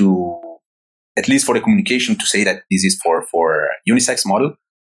to at least for the communication to say that this is for unisex model,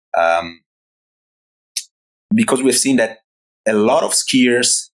 because we've seen that a lot of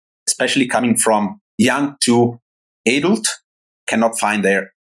skiers, especially coming from young to adult, cannot find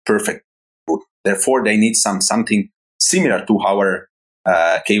their perfect boot. Therefore, they need something similar to our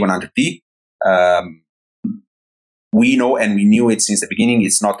K100P. We know and we knew it since the beginning.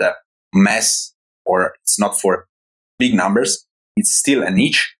 It's not a mass, or it's not for big numbers. It's still a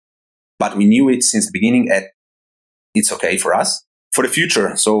niche, but we knew it since the beginning, and it's okay for us. For the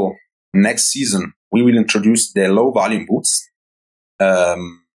future, so next season, we will introduce the low volume boots.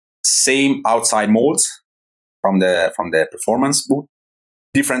 Same outside molds from the performance boot,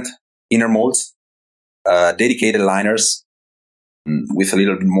 different inner molds, dedicated liners with a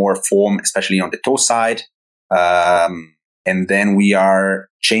little bit more foam, especially on the toe side. And then we are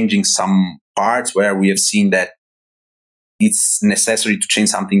changing some parts where we have seen that it's necessary to change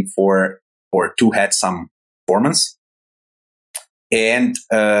something to have some performance. And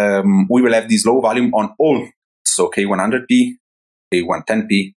we will have this low volume on all. So K100P,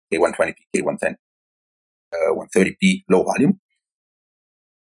 K110P, K120P, K110, 130P low volume.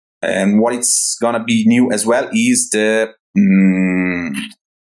 And what it's going to be new as well is the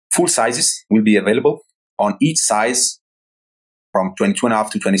full sizes will be available on each size from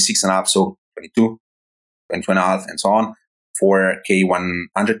 22.5 to 26.5. So 22, 22.5 and so on for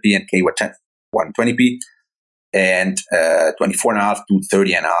K100P and K120P, and 24.5 to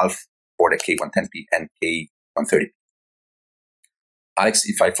 30.5 for the K110P and K130P. Alex,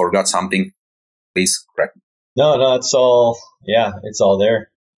 if I forgot something, please correct me. No, it's all there.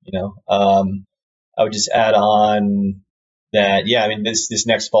 I would just add on that, this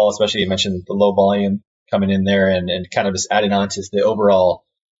next fall, especially you mentioned the low volume coming in there, and kind of just adding on to the overall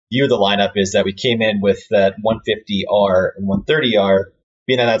view of the lineup is that we came in with that 150R and 130R,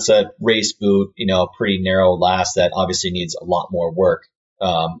 being that that's a race boot, pretty narrow last that obviously needs a lot more work,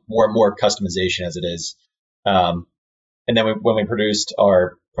 more customization as it is. And then when we produced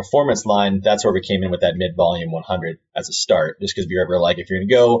our performance line, that's where we came in with that mid-volume 100 as a start, just because we were like, if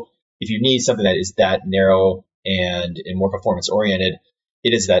you need something that is that narrow and more performance oriented,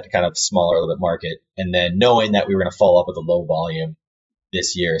 it is that kind of smaller, a little bit market. And then knowing that we were going to follow up with a low volume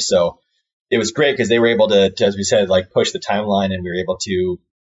this year. So it was great because they were able to, as we said, like push the timeline, and we were able to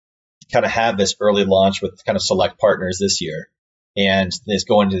kind of have this early launch with kind of select partners this year. And this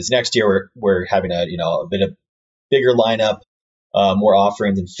going into this next year, we're having a bit of bigger lineup, more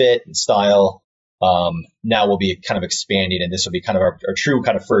offerings and fit and style. Now we'll be kind of expanding, and this will be kind of our true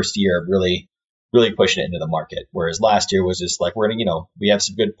kind of first year of really pushing it into the market. Whereas last year was just like, we have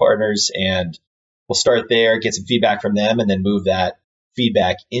some good partners and we'll start there, get some feedback from them, and then move that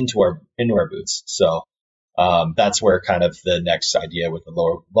feedback into our boots. So that's where kind of the next idea with the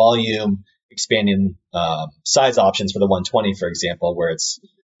lower volume, expanding size options for the 120, for example, where it's,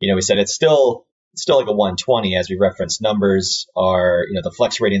 we said it's still like a 120 as we reference numbers are, the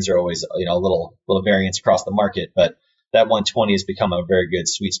flex ratings are always, a little variance across the market, but that 120 has become a very good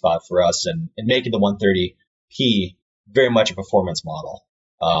sweet spot for us, and making the 130P very much a performance model.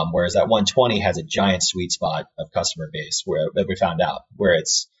 Whereas that 120 has a giant sweet spot of customer base that we found out, where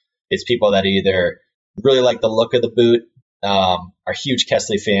it's people that either really like the look of the boot, are huge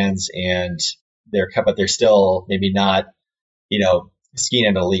Kästle fans, and they're still maybe not, skiing at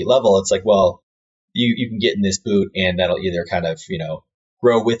an elite level. It's like, well, you can get in this boot and that'll either kind of,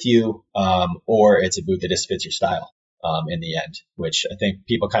 grow with you, or it's a boot that just fits your style, in the end, which I think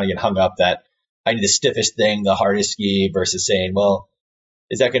people kind of get hung up that I need the stiffest thing, the hardest ski, versus saying, well,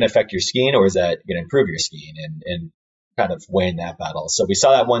 is that going to affect your skiing, or is that going to improve your skiing, and kind of weighing that battle. So we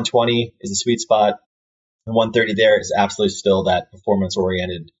saw that 120 is a sweet spot. The 130 there is absolutely still that performance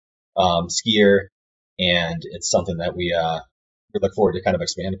oriented, skier. And it's something that we look forward to kind of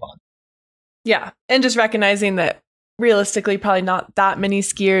expand upon. Yeah. And just recognizing that realistically, probably not that many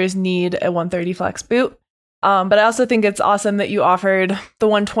skiers need a 130 flex boot. But I also think it's awesome that you offered the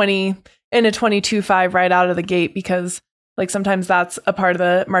 120 in a 22.5 right out of the gate, because like sometimes that's a part of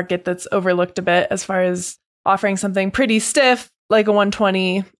the market that's overlooked a bit as far as offering something pretty stiff, like a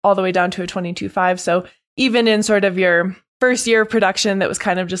 120 all the way down to a 22.5. So even in sort of your first year of production, that was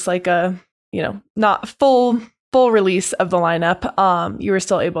kind of just like a, not full release of the lineup, you were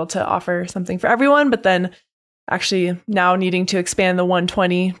still able to offer something for everyone. But then actually now needing to expand the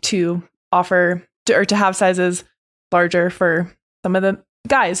 120 to offer or to have sizes larger for some of the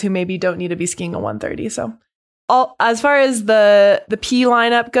guys who maybe don't need to be skiing a 130. So as far as the P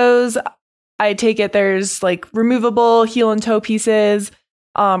lineup goes, I take it there's like removable heel and toe pieces.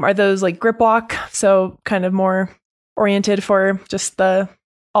 Are those like grip walk? So kind of more oriented for just the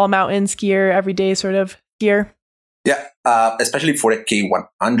all mountain skier, everyday sort of gear. Yeah, especially for the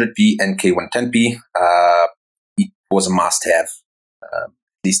K100P and K110P, it was a must-have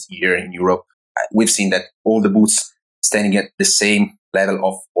this year in Europe. We've seen that all the boots standing at the same level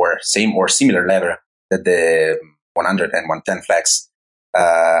of, or same or similar level that the 100 and 110 flags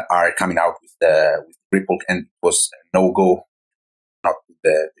are coming out with the grip walk, and it was a no-go not with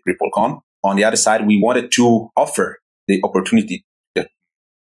the grip walk on. On the other side, we wanted to offer the opportunity to the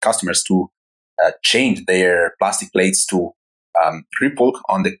customers to change their plastic plates to grip walk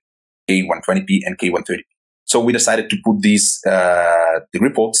on the K120P and K130P. So we decided to put these the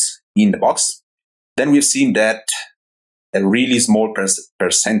grip walks in the box. Then we've seen that a really small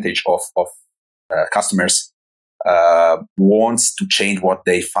percentage of customers wants to change what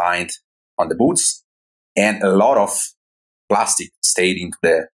they find on the boots, and a lot of plastic stayed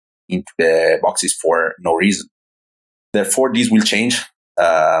into the boxes for no reason. Therefore, this will change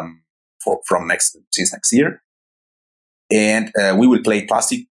since next year, and we will play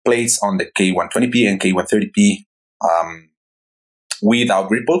plastic plates on the K120P and K130P without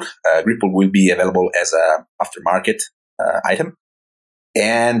grip walk. Grip walk will be available as a aftermarket item,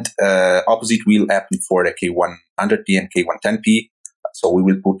 and opposite will happen for the K100P and K110P. So we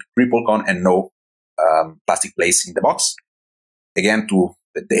will put grip walk on and no plastic plates in the box. Again,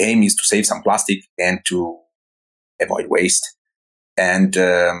 the aim is to save some plastic and to avoid waste. And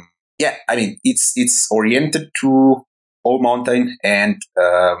yeah, I mean, it's oriented to all mountain and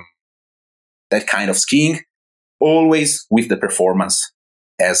that kind of skiing, always with the performance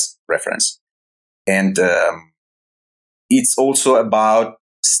as reference. And it's also about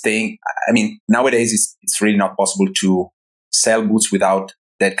staying. I mean, nowadays it's really not possible to sell boots without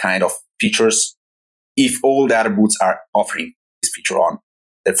that kind of features if all the other boots are offering this feature on.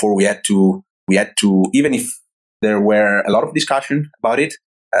 Therefore, we had to, even if there were a lot of discussion about it,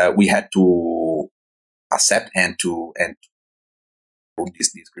 we had to accept and to put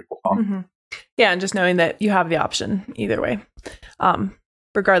this grip on. Mm-hmm. Yeah, and just knowing that you have the option either way,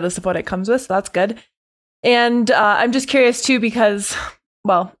 regardless of what it comes with. So that's good. And I'm just curious too, because,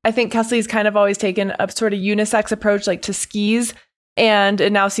 well, I think Kästle's kind of always taken a sort of unisex approach, like to skis, and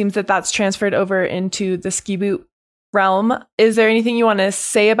it now seems that that's transferred over into the ski boot realm. Is there anything you want to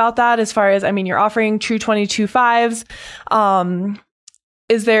say about that? As far as, I mean, you're offering true 22.5s.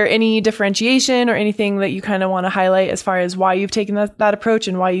 Is there any differentiation or anything that you kind of want to highlight as far as why you've taken that approach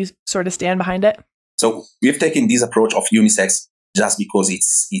and why you sort of stand behind it? So we've taken this approach of unisex just because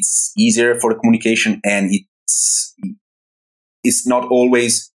it's easier for the communication, and it's not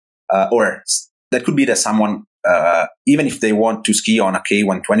always, or that could be that someone, even if they want to ski on a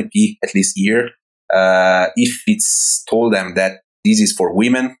K120P at least here, if it's told them that this is for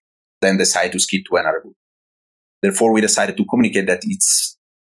women, then decide to ski to another boot. Therefore, we decided to communicate that it's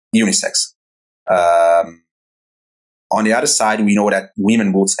unisex. On the other side, we know that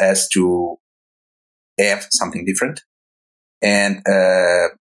women boots has to have something different. And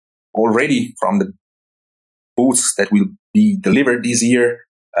already from the boots that will be delivered this year,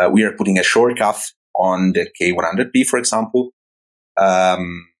 we are putting a short cuff on the K100P, for example,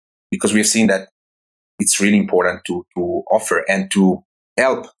 because we've seen that it's really important to offer and to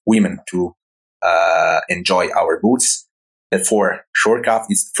help women to enjoy our boots. Therefore, short cuff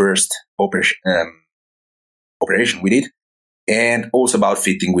is the first operation we did, and also about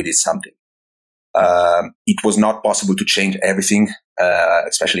fitting we did something. It was not possible to change everything,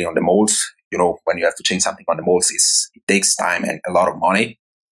 especially on the molds. You know, when you have to change something on the molds, it takes time and a lot of money.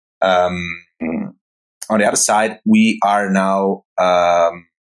 On the other side, we are now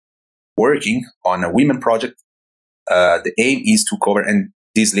working on a women project. The aim is to cover, and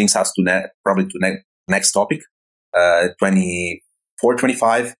this links us to probably to next topic,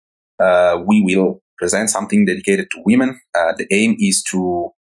 24-25. We will present something dedicated to women. The aim is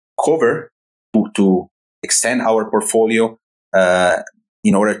to cover, to extend our portfolio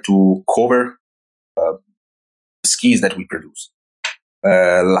in order to cover skis that we produce.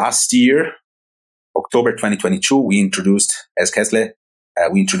 Last year, October 2022, we introduced, as Kästle,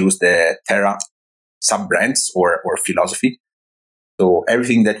 we introduced the Terra sub-brands or philosophy. So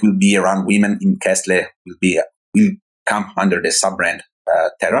everything that will be around women in Kästle will come under the sub-brand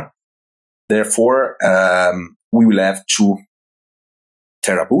Terra. Therefore, we will have two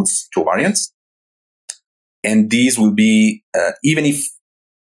Terra boots, two variants. And these will be, even if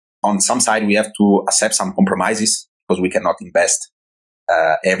on some side we have to accept some compromises because we cannot invest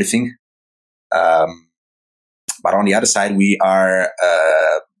everything. But on the other side, we are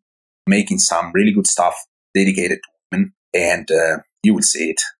making some really good stuff dedicated to women, and you will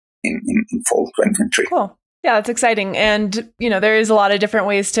see it in fall 2023. Cool. Yeah, that's exciting. And, there is a lot of different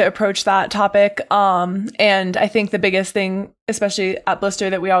ways to approach that topic. And I think the biggest thing, especially at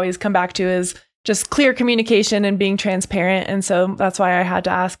Blister, that we always come back to is just clear communication and being transparent. And so that's why I had to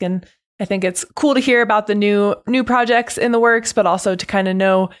ask. And I think it's cool to hear about the new projects in the works, but also to kind of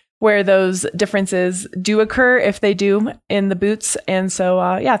know where those differences do occur, if they do, in the boots. And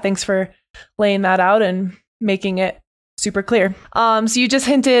so, thanks for laying that out and making it super clear. So you just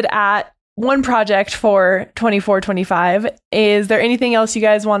hinted at one project for 24-25. Is there anything else you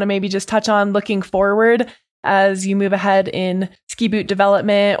guys want to maybe just touch on looking forward as you move ahead in ski boot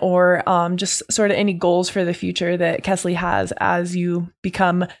development, or just sort of any goals for the future that Kästle has as you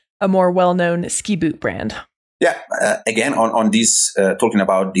become a more well-known ski boot brand? Yeah, again, on these, talking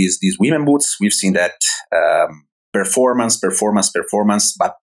about these women boots, we've seen that performance,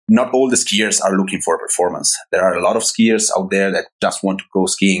 but not all the skiers are looking for performance. There are a lot of skiers out there that just want to go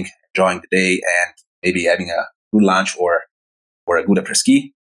skiing, enjoying the day, and maybe having a good lunch or a good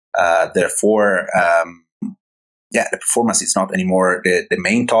après-ski. Therefore, the performance is not anymore the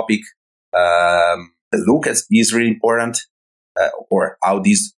main topic. The look is really important, or how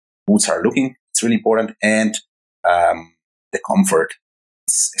these boots are looking. It's really important, and the comfort,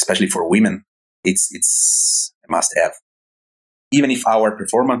 especially for women, it's a must-have. Even if our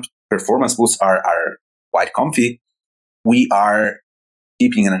performance boots are quite comfy, we are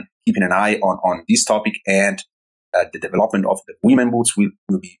keeping an eye on this topic, and the development of the women boots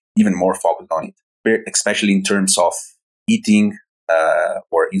will be even more focused on it, especially in terms of heating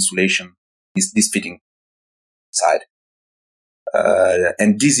or insulation, this fitting side.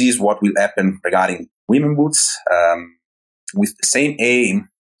 And this is what will happen regarding women boots, with the same aim,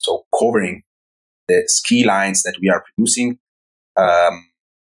 so covering the ski lines that we are producing.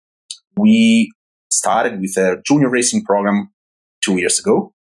 We started with a junior racing program 2 years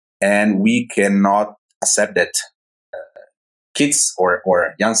ago, and we cannot accept that kids or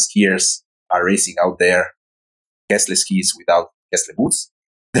young skiers are racing out there Kästle skis without Kästle boots.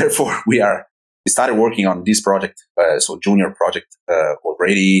 Therefore, we started working on this project, so junior project,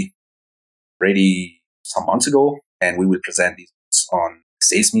 already some months ago, and we will present these on a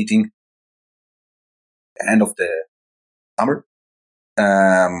sales meeting at the end of the summer.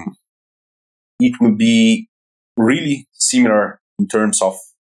 It will be really similar in terms of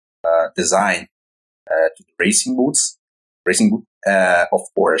design to the racing boots. Of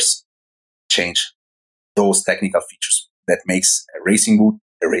course, change those technical features that makes a racing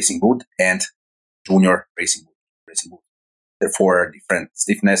boot, and junior racing boot. Therefore, different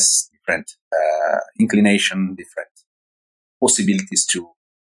stiffness, different inclination, different possibilities to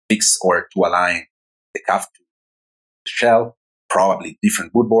fix or to align the cuff to the shell, probably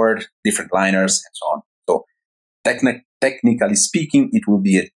different boot board, different liners, and so on. So technically speaking, it will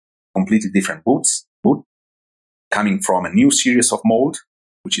be a completely different boot coming from a new series of mold,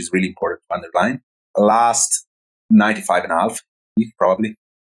 which is really important to underline. Last 95.5 week, probably.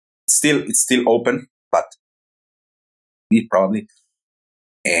 It's still open, but probably.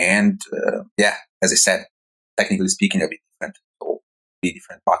 And as I said, technically speaking, a bit different. So, be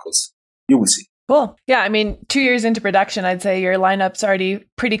different buckles. You will see. Cool. Yeah, I mean, 2 years into production, I'd say your lineup's already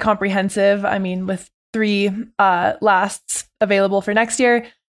pretty comprehensive. I mean, with 3 lasts available for next year,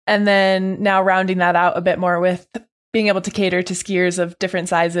 and then now rounding that out a bit more with being able to cater to skiers of different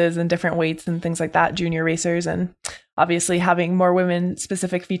sizes and different weights and things like that, junior racers, and obviously having more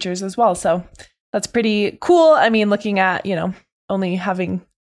women-specific features as well. So that's pretty cool. I mean, looking at, only having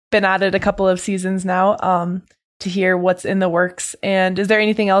been at it a couple of seasons now, to hear what's in the works. And is there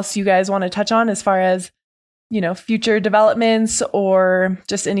anything else you guys want to touch on as far as, future developments or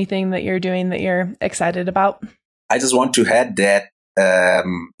just anything that you're doing that you're excited about? I just want to add that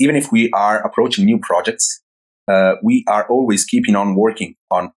even if we are approaching new projects, we are always keeping on working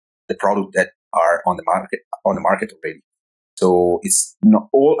on the product that are on the market already. So it's not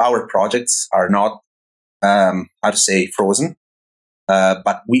all our projects are not, frozen,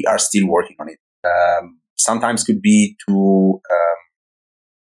 but we are still working on it. Sometimes could be to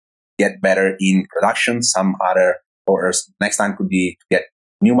get better in production. Some other, or next time could be to get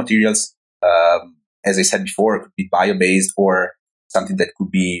new materials. As I said before, it could be bio-based or something that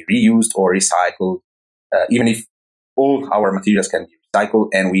could be reused or recycled. Even if all our materials can be recycled,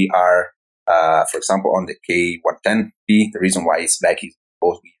 and we are, for example, on the K110P, the reason why it's black is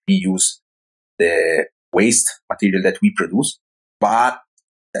because we reuse the waste material that we produce. But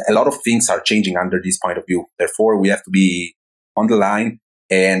a lot of things are changing under this point of view. Therefore, we have to be on the line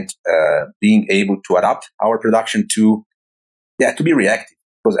and being able to adapt our production to be reactive,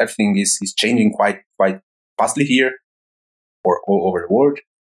 because everything is changing quite fastly here or all over the world.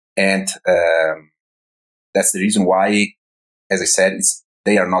 And that's the reason why, as I said,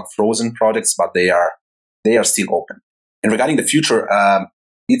 they are not frozen projects, but they are still open. And regarding the future,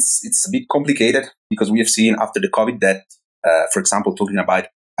 it's a bit complicated, because we have seen after the COVID that, for example, talking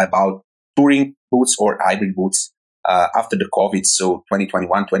about touring boots or hybrid boots, after the COVID, so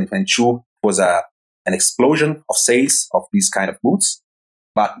 2021, 2022 was an explosion of sales of these kind of boots.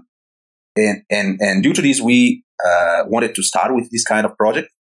 But and due to this, we wanted to start with this kind of project.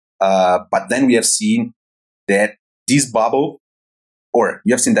 But then we have seen that this bubble, or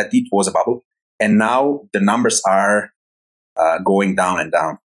we have seen that it was a bubble, and now the numbers are going down and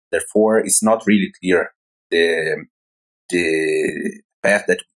down. Therefore, it's not really clear the path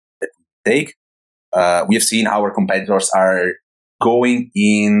that we take. We have seen our competitors are going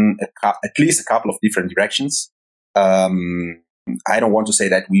in at least a couple of different directions. I don't want to say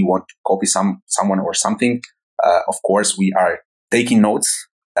that we want to copy someone or something. Of course, we are taking notes,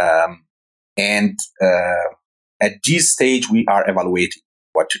 and at this stage, we are evaluating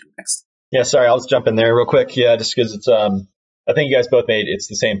what to do next. Yeah, sorry, I'll just jump in there real quick. Yeah, just because it's, I think you guys both it's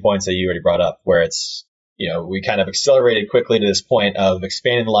the same points that you already brought up, where it's, we kind of accelerated quickly to this point of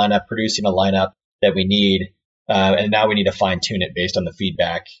expanding the lineup, producing a lineup that we need, and now we need to fine tune it based on the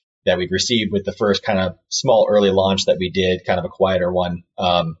feedback that we've received with the first kind of small early launch that we did, kind of a quieter one,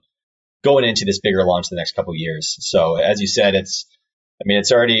 going into this bigger launch the next couple of years. So as you said, it's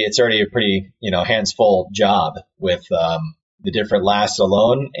already a pretty, hands full job with the different lasts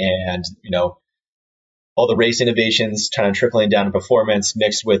alone, and all the race innovations kind of trickling down in performance,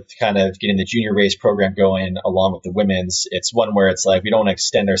 mixed with kind of getting the junior race program going along with the women's. It's one where it's like we don't want to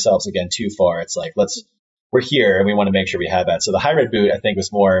extend ourselves again too far. It's like we're here and we want to make sure we have that. So the hybrid boot, I think,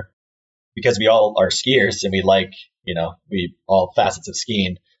 was more because we all are skiers and we like, we all facets of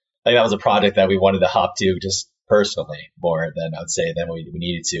skiing. I think that was a project that we wanted to hop to just personally more than I would say than we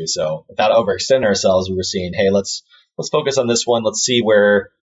needed to. So without overextending ourselves, we were seeing, hey, let's focus on this one. Let's see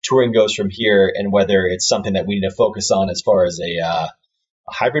where touring goes from here and whether it's something that we need to focus on as far as a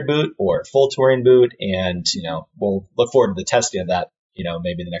hybrid boot or full touring boot. And, we'll look forward to the testing of that,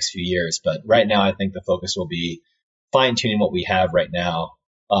 maybe in the next few years. But right now, I think the focus will be fine tuning what we have right now,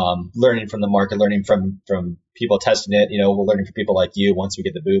 learning from the market, learning from people testing it. We're learning from people like you once we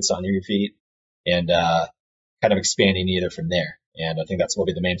get the boots on your feet, and kind of expanding either from there. And I think that's will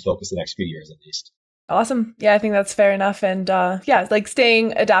be the main focus the next few years, at least. Awesome. Yeah, I think that's fair enough. And like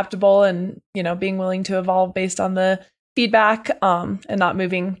staying adaptable and, being willing to evolve based on the feedback, and not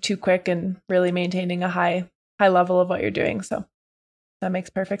moving too quick, and really maintaining a high level of what you're doing. So that makes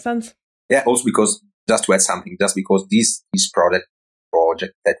perfect sense. Yeah, also because, just to add something, just because this project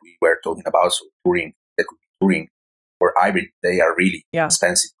that we were talking about, so touring or hybrid, they are really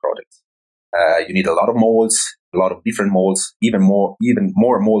expensive projects. You need a lot of molds, a lot of different molds, even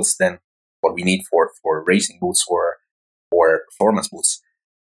more molds than what we need for racing boots or performance boots.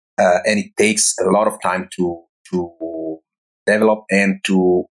 And it takes a lot of time to develop and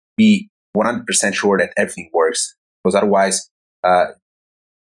to be 100% sure that everything works. Because otherwise,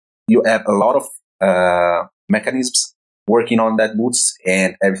 you have a lot of mechanisms working on that boots,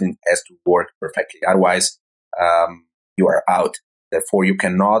 and everything has to work perfectly. Otherwise, you are out. Therefore, you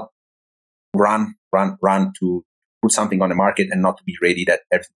cannot run to put something on the market and not to be ready that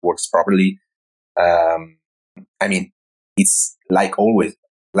everything works properly. It's like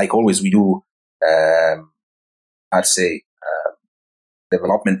always we do, I'd say,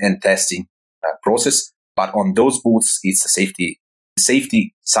 development and testing process. But on those boots, it's the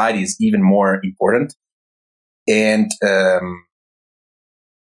safety side is even more important. And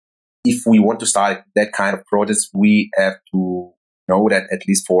if we want to start that kind of projects, we have to know that at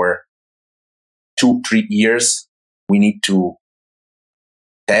least for 2-3 years, we need to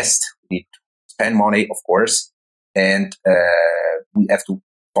test, we need to spend money, of course, and we have to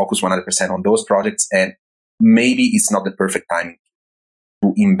focus 100% on those projects. And maybe it's not the perfect time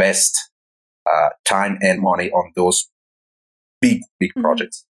to invest time and money on those big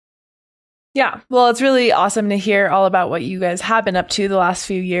projects. Yeah, well, it's really awesome to hear all about what you guys have been up to the last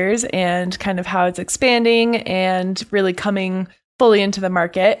few years and kind of how it's expanding and really coming fully into the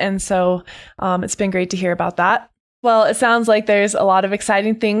market. And so it's been great to hear about that. Well, it sounds like there's a lot of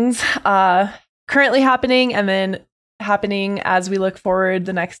exciting things currently happening and then happening as we look forward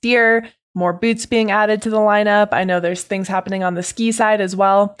the next year, more boots being added to the lineup. I know there's things happening on the ski side as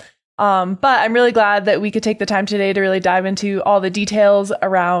well. But I'm really glad that we could take the time today to really dive into all the details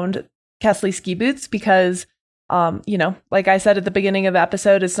around Kästle ski boots because, like I said at the beginning of the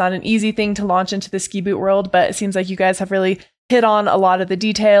episode, it's not an easy thing to launch into the ski boot world, but it seems like you guys have really hit on a lot of the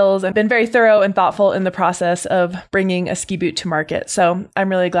details and been very thorough and thoughtful in the process of bringing a ski boot to market. So I'm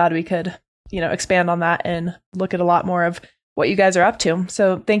really glad we could, expand on that and look at a lot more of what you guys are up to.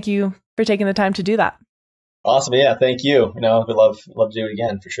 So thank you for taking the time to do that. Awesome. Yeah. Thank you. We'd love to do it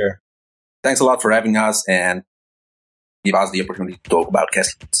again for sure. Thanks a lot for having us and give us the opportunity to talk about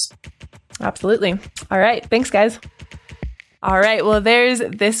Kästle. Absolutely. All right. Thanks, guys. All right. Well, there's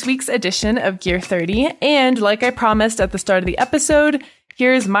this week's edition of Gear 30. And like I promised at the start of the episode,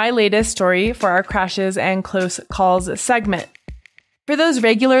 here's my latest story for our Crashes and Close Calls segment. For those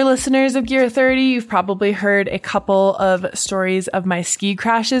regular listeners of Gear 30, you've probably heard a couple of stories of my ski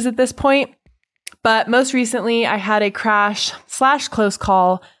crashes at this point. But most recently, I had a crash/close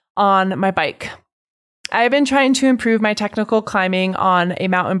call on my bike. I've been trying to improve my technical climbing on a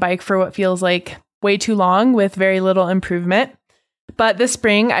mountain bike for what feels like way too long with very little improvement. But this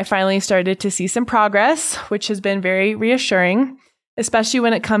spring, I finally started to see some progress, which has been very reassuring, especially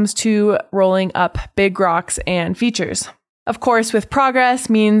when it comes to rolling up big rocks and features. Of course, with progress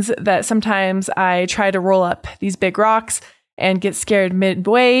means that sometimes I try to roll up these big rocks and get scared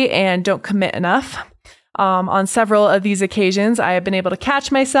midway and don't commit enough. On several of these occasions, I have been able to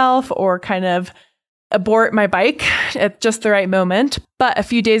catch myself or kind of abort my bike at just the right moment. But a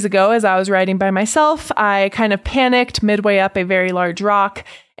few days ago, as I was riding by myself, I kind of panicked midway up a very large rock.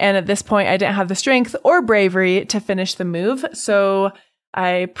 And at this point, I didn't have the strength or bravery to finish the move. So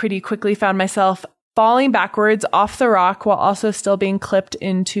I pretty quickly found myself falling backwards off the rock while also still being clipped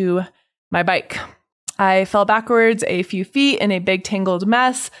into my bike. I fell backwards a few feet in a big tangled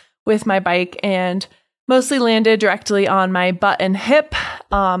mess with my bike and mostly landed directly on my butt and hip.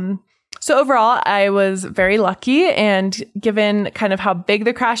 So overall, I was very lucky, and given kind of how big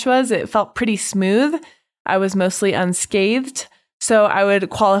the crash was, it felt pretty smooth. I was mostly unscathed. So I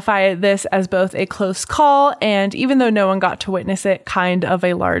would qualify this as both a close call and, even though no one got to witness it, kind of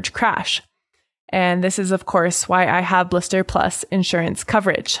a large crash. And this is, of course, why I have Blister Plus insurance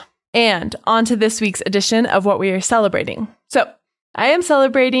coverage. And on to this week's edition of what we are celebrating. So I am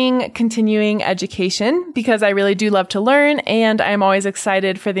celebrating continuing education because I really do love to learn, and I'm always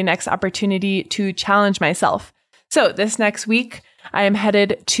excited for the next opportunity to challenge myself. So this next week, I am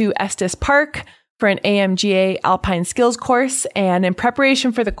headed to Estes Park for an AMGA Alpine Skills course, and in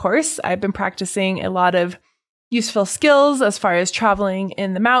preparation for the course, I've been practicing a lot of useful skills as far as traveling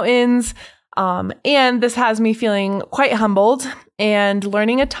in the mountains, and this has me feeling quite humbled and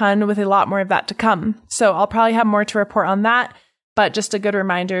learning a ton with a lot more of that to come. So I'll probably have more to report on that. But just a good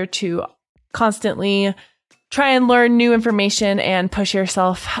reminder to constantly try and learn new information and push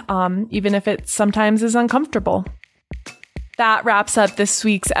yourself, even if it sometimes is uncomfortable. That wraps up this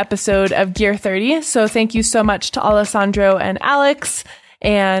week's episode of Gear 30. So thank you so much to Alessandro and Alex.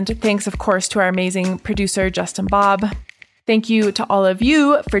 And thanks, of course, to our amazing producer, Justin Bob. Thank you to all of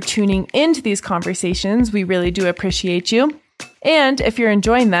you for tuning into these conversations. We really do appreciate you. And if you're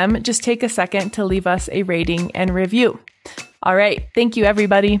enjoying them, just take a second to leave us a rating and review. All right. Thank you,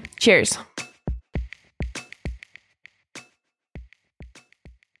 everybody. Cheers.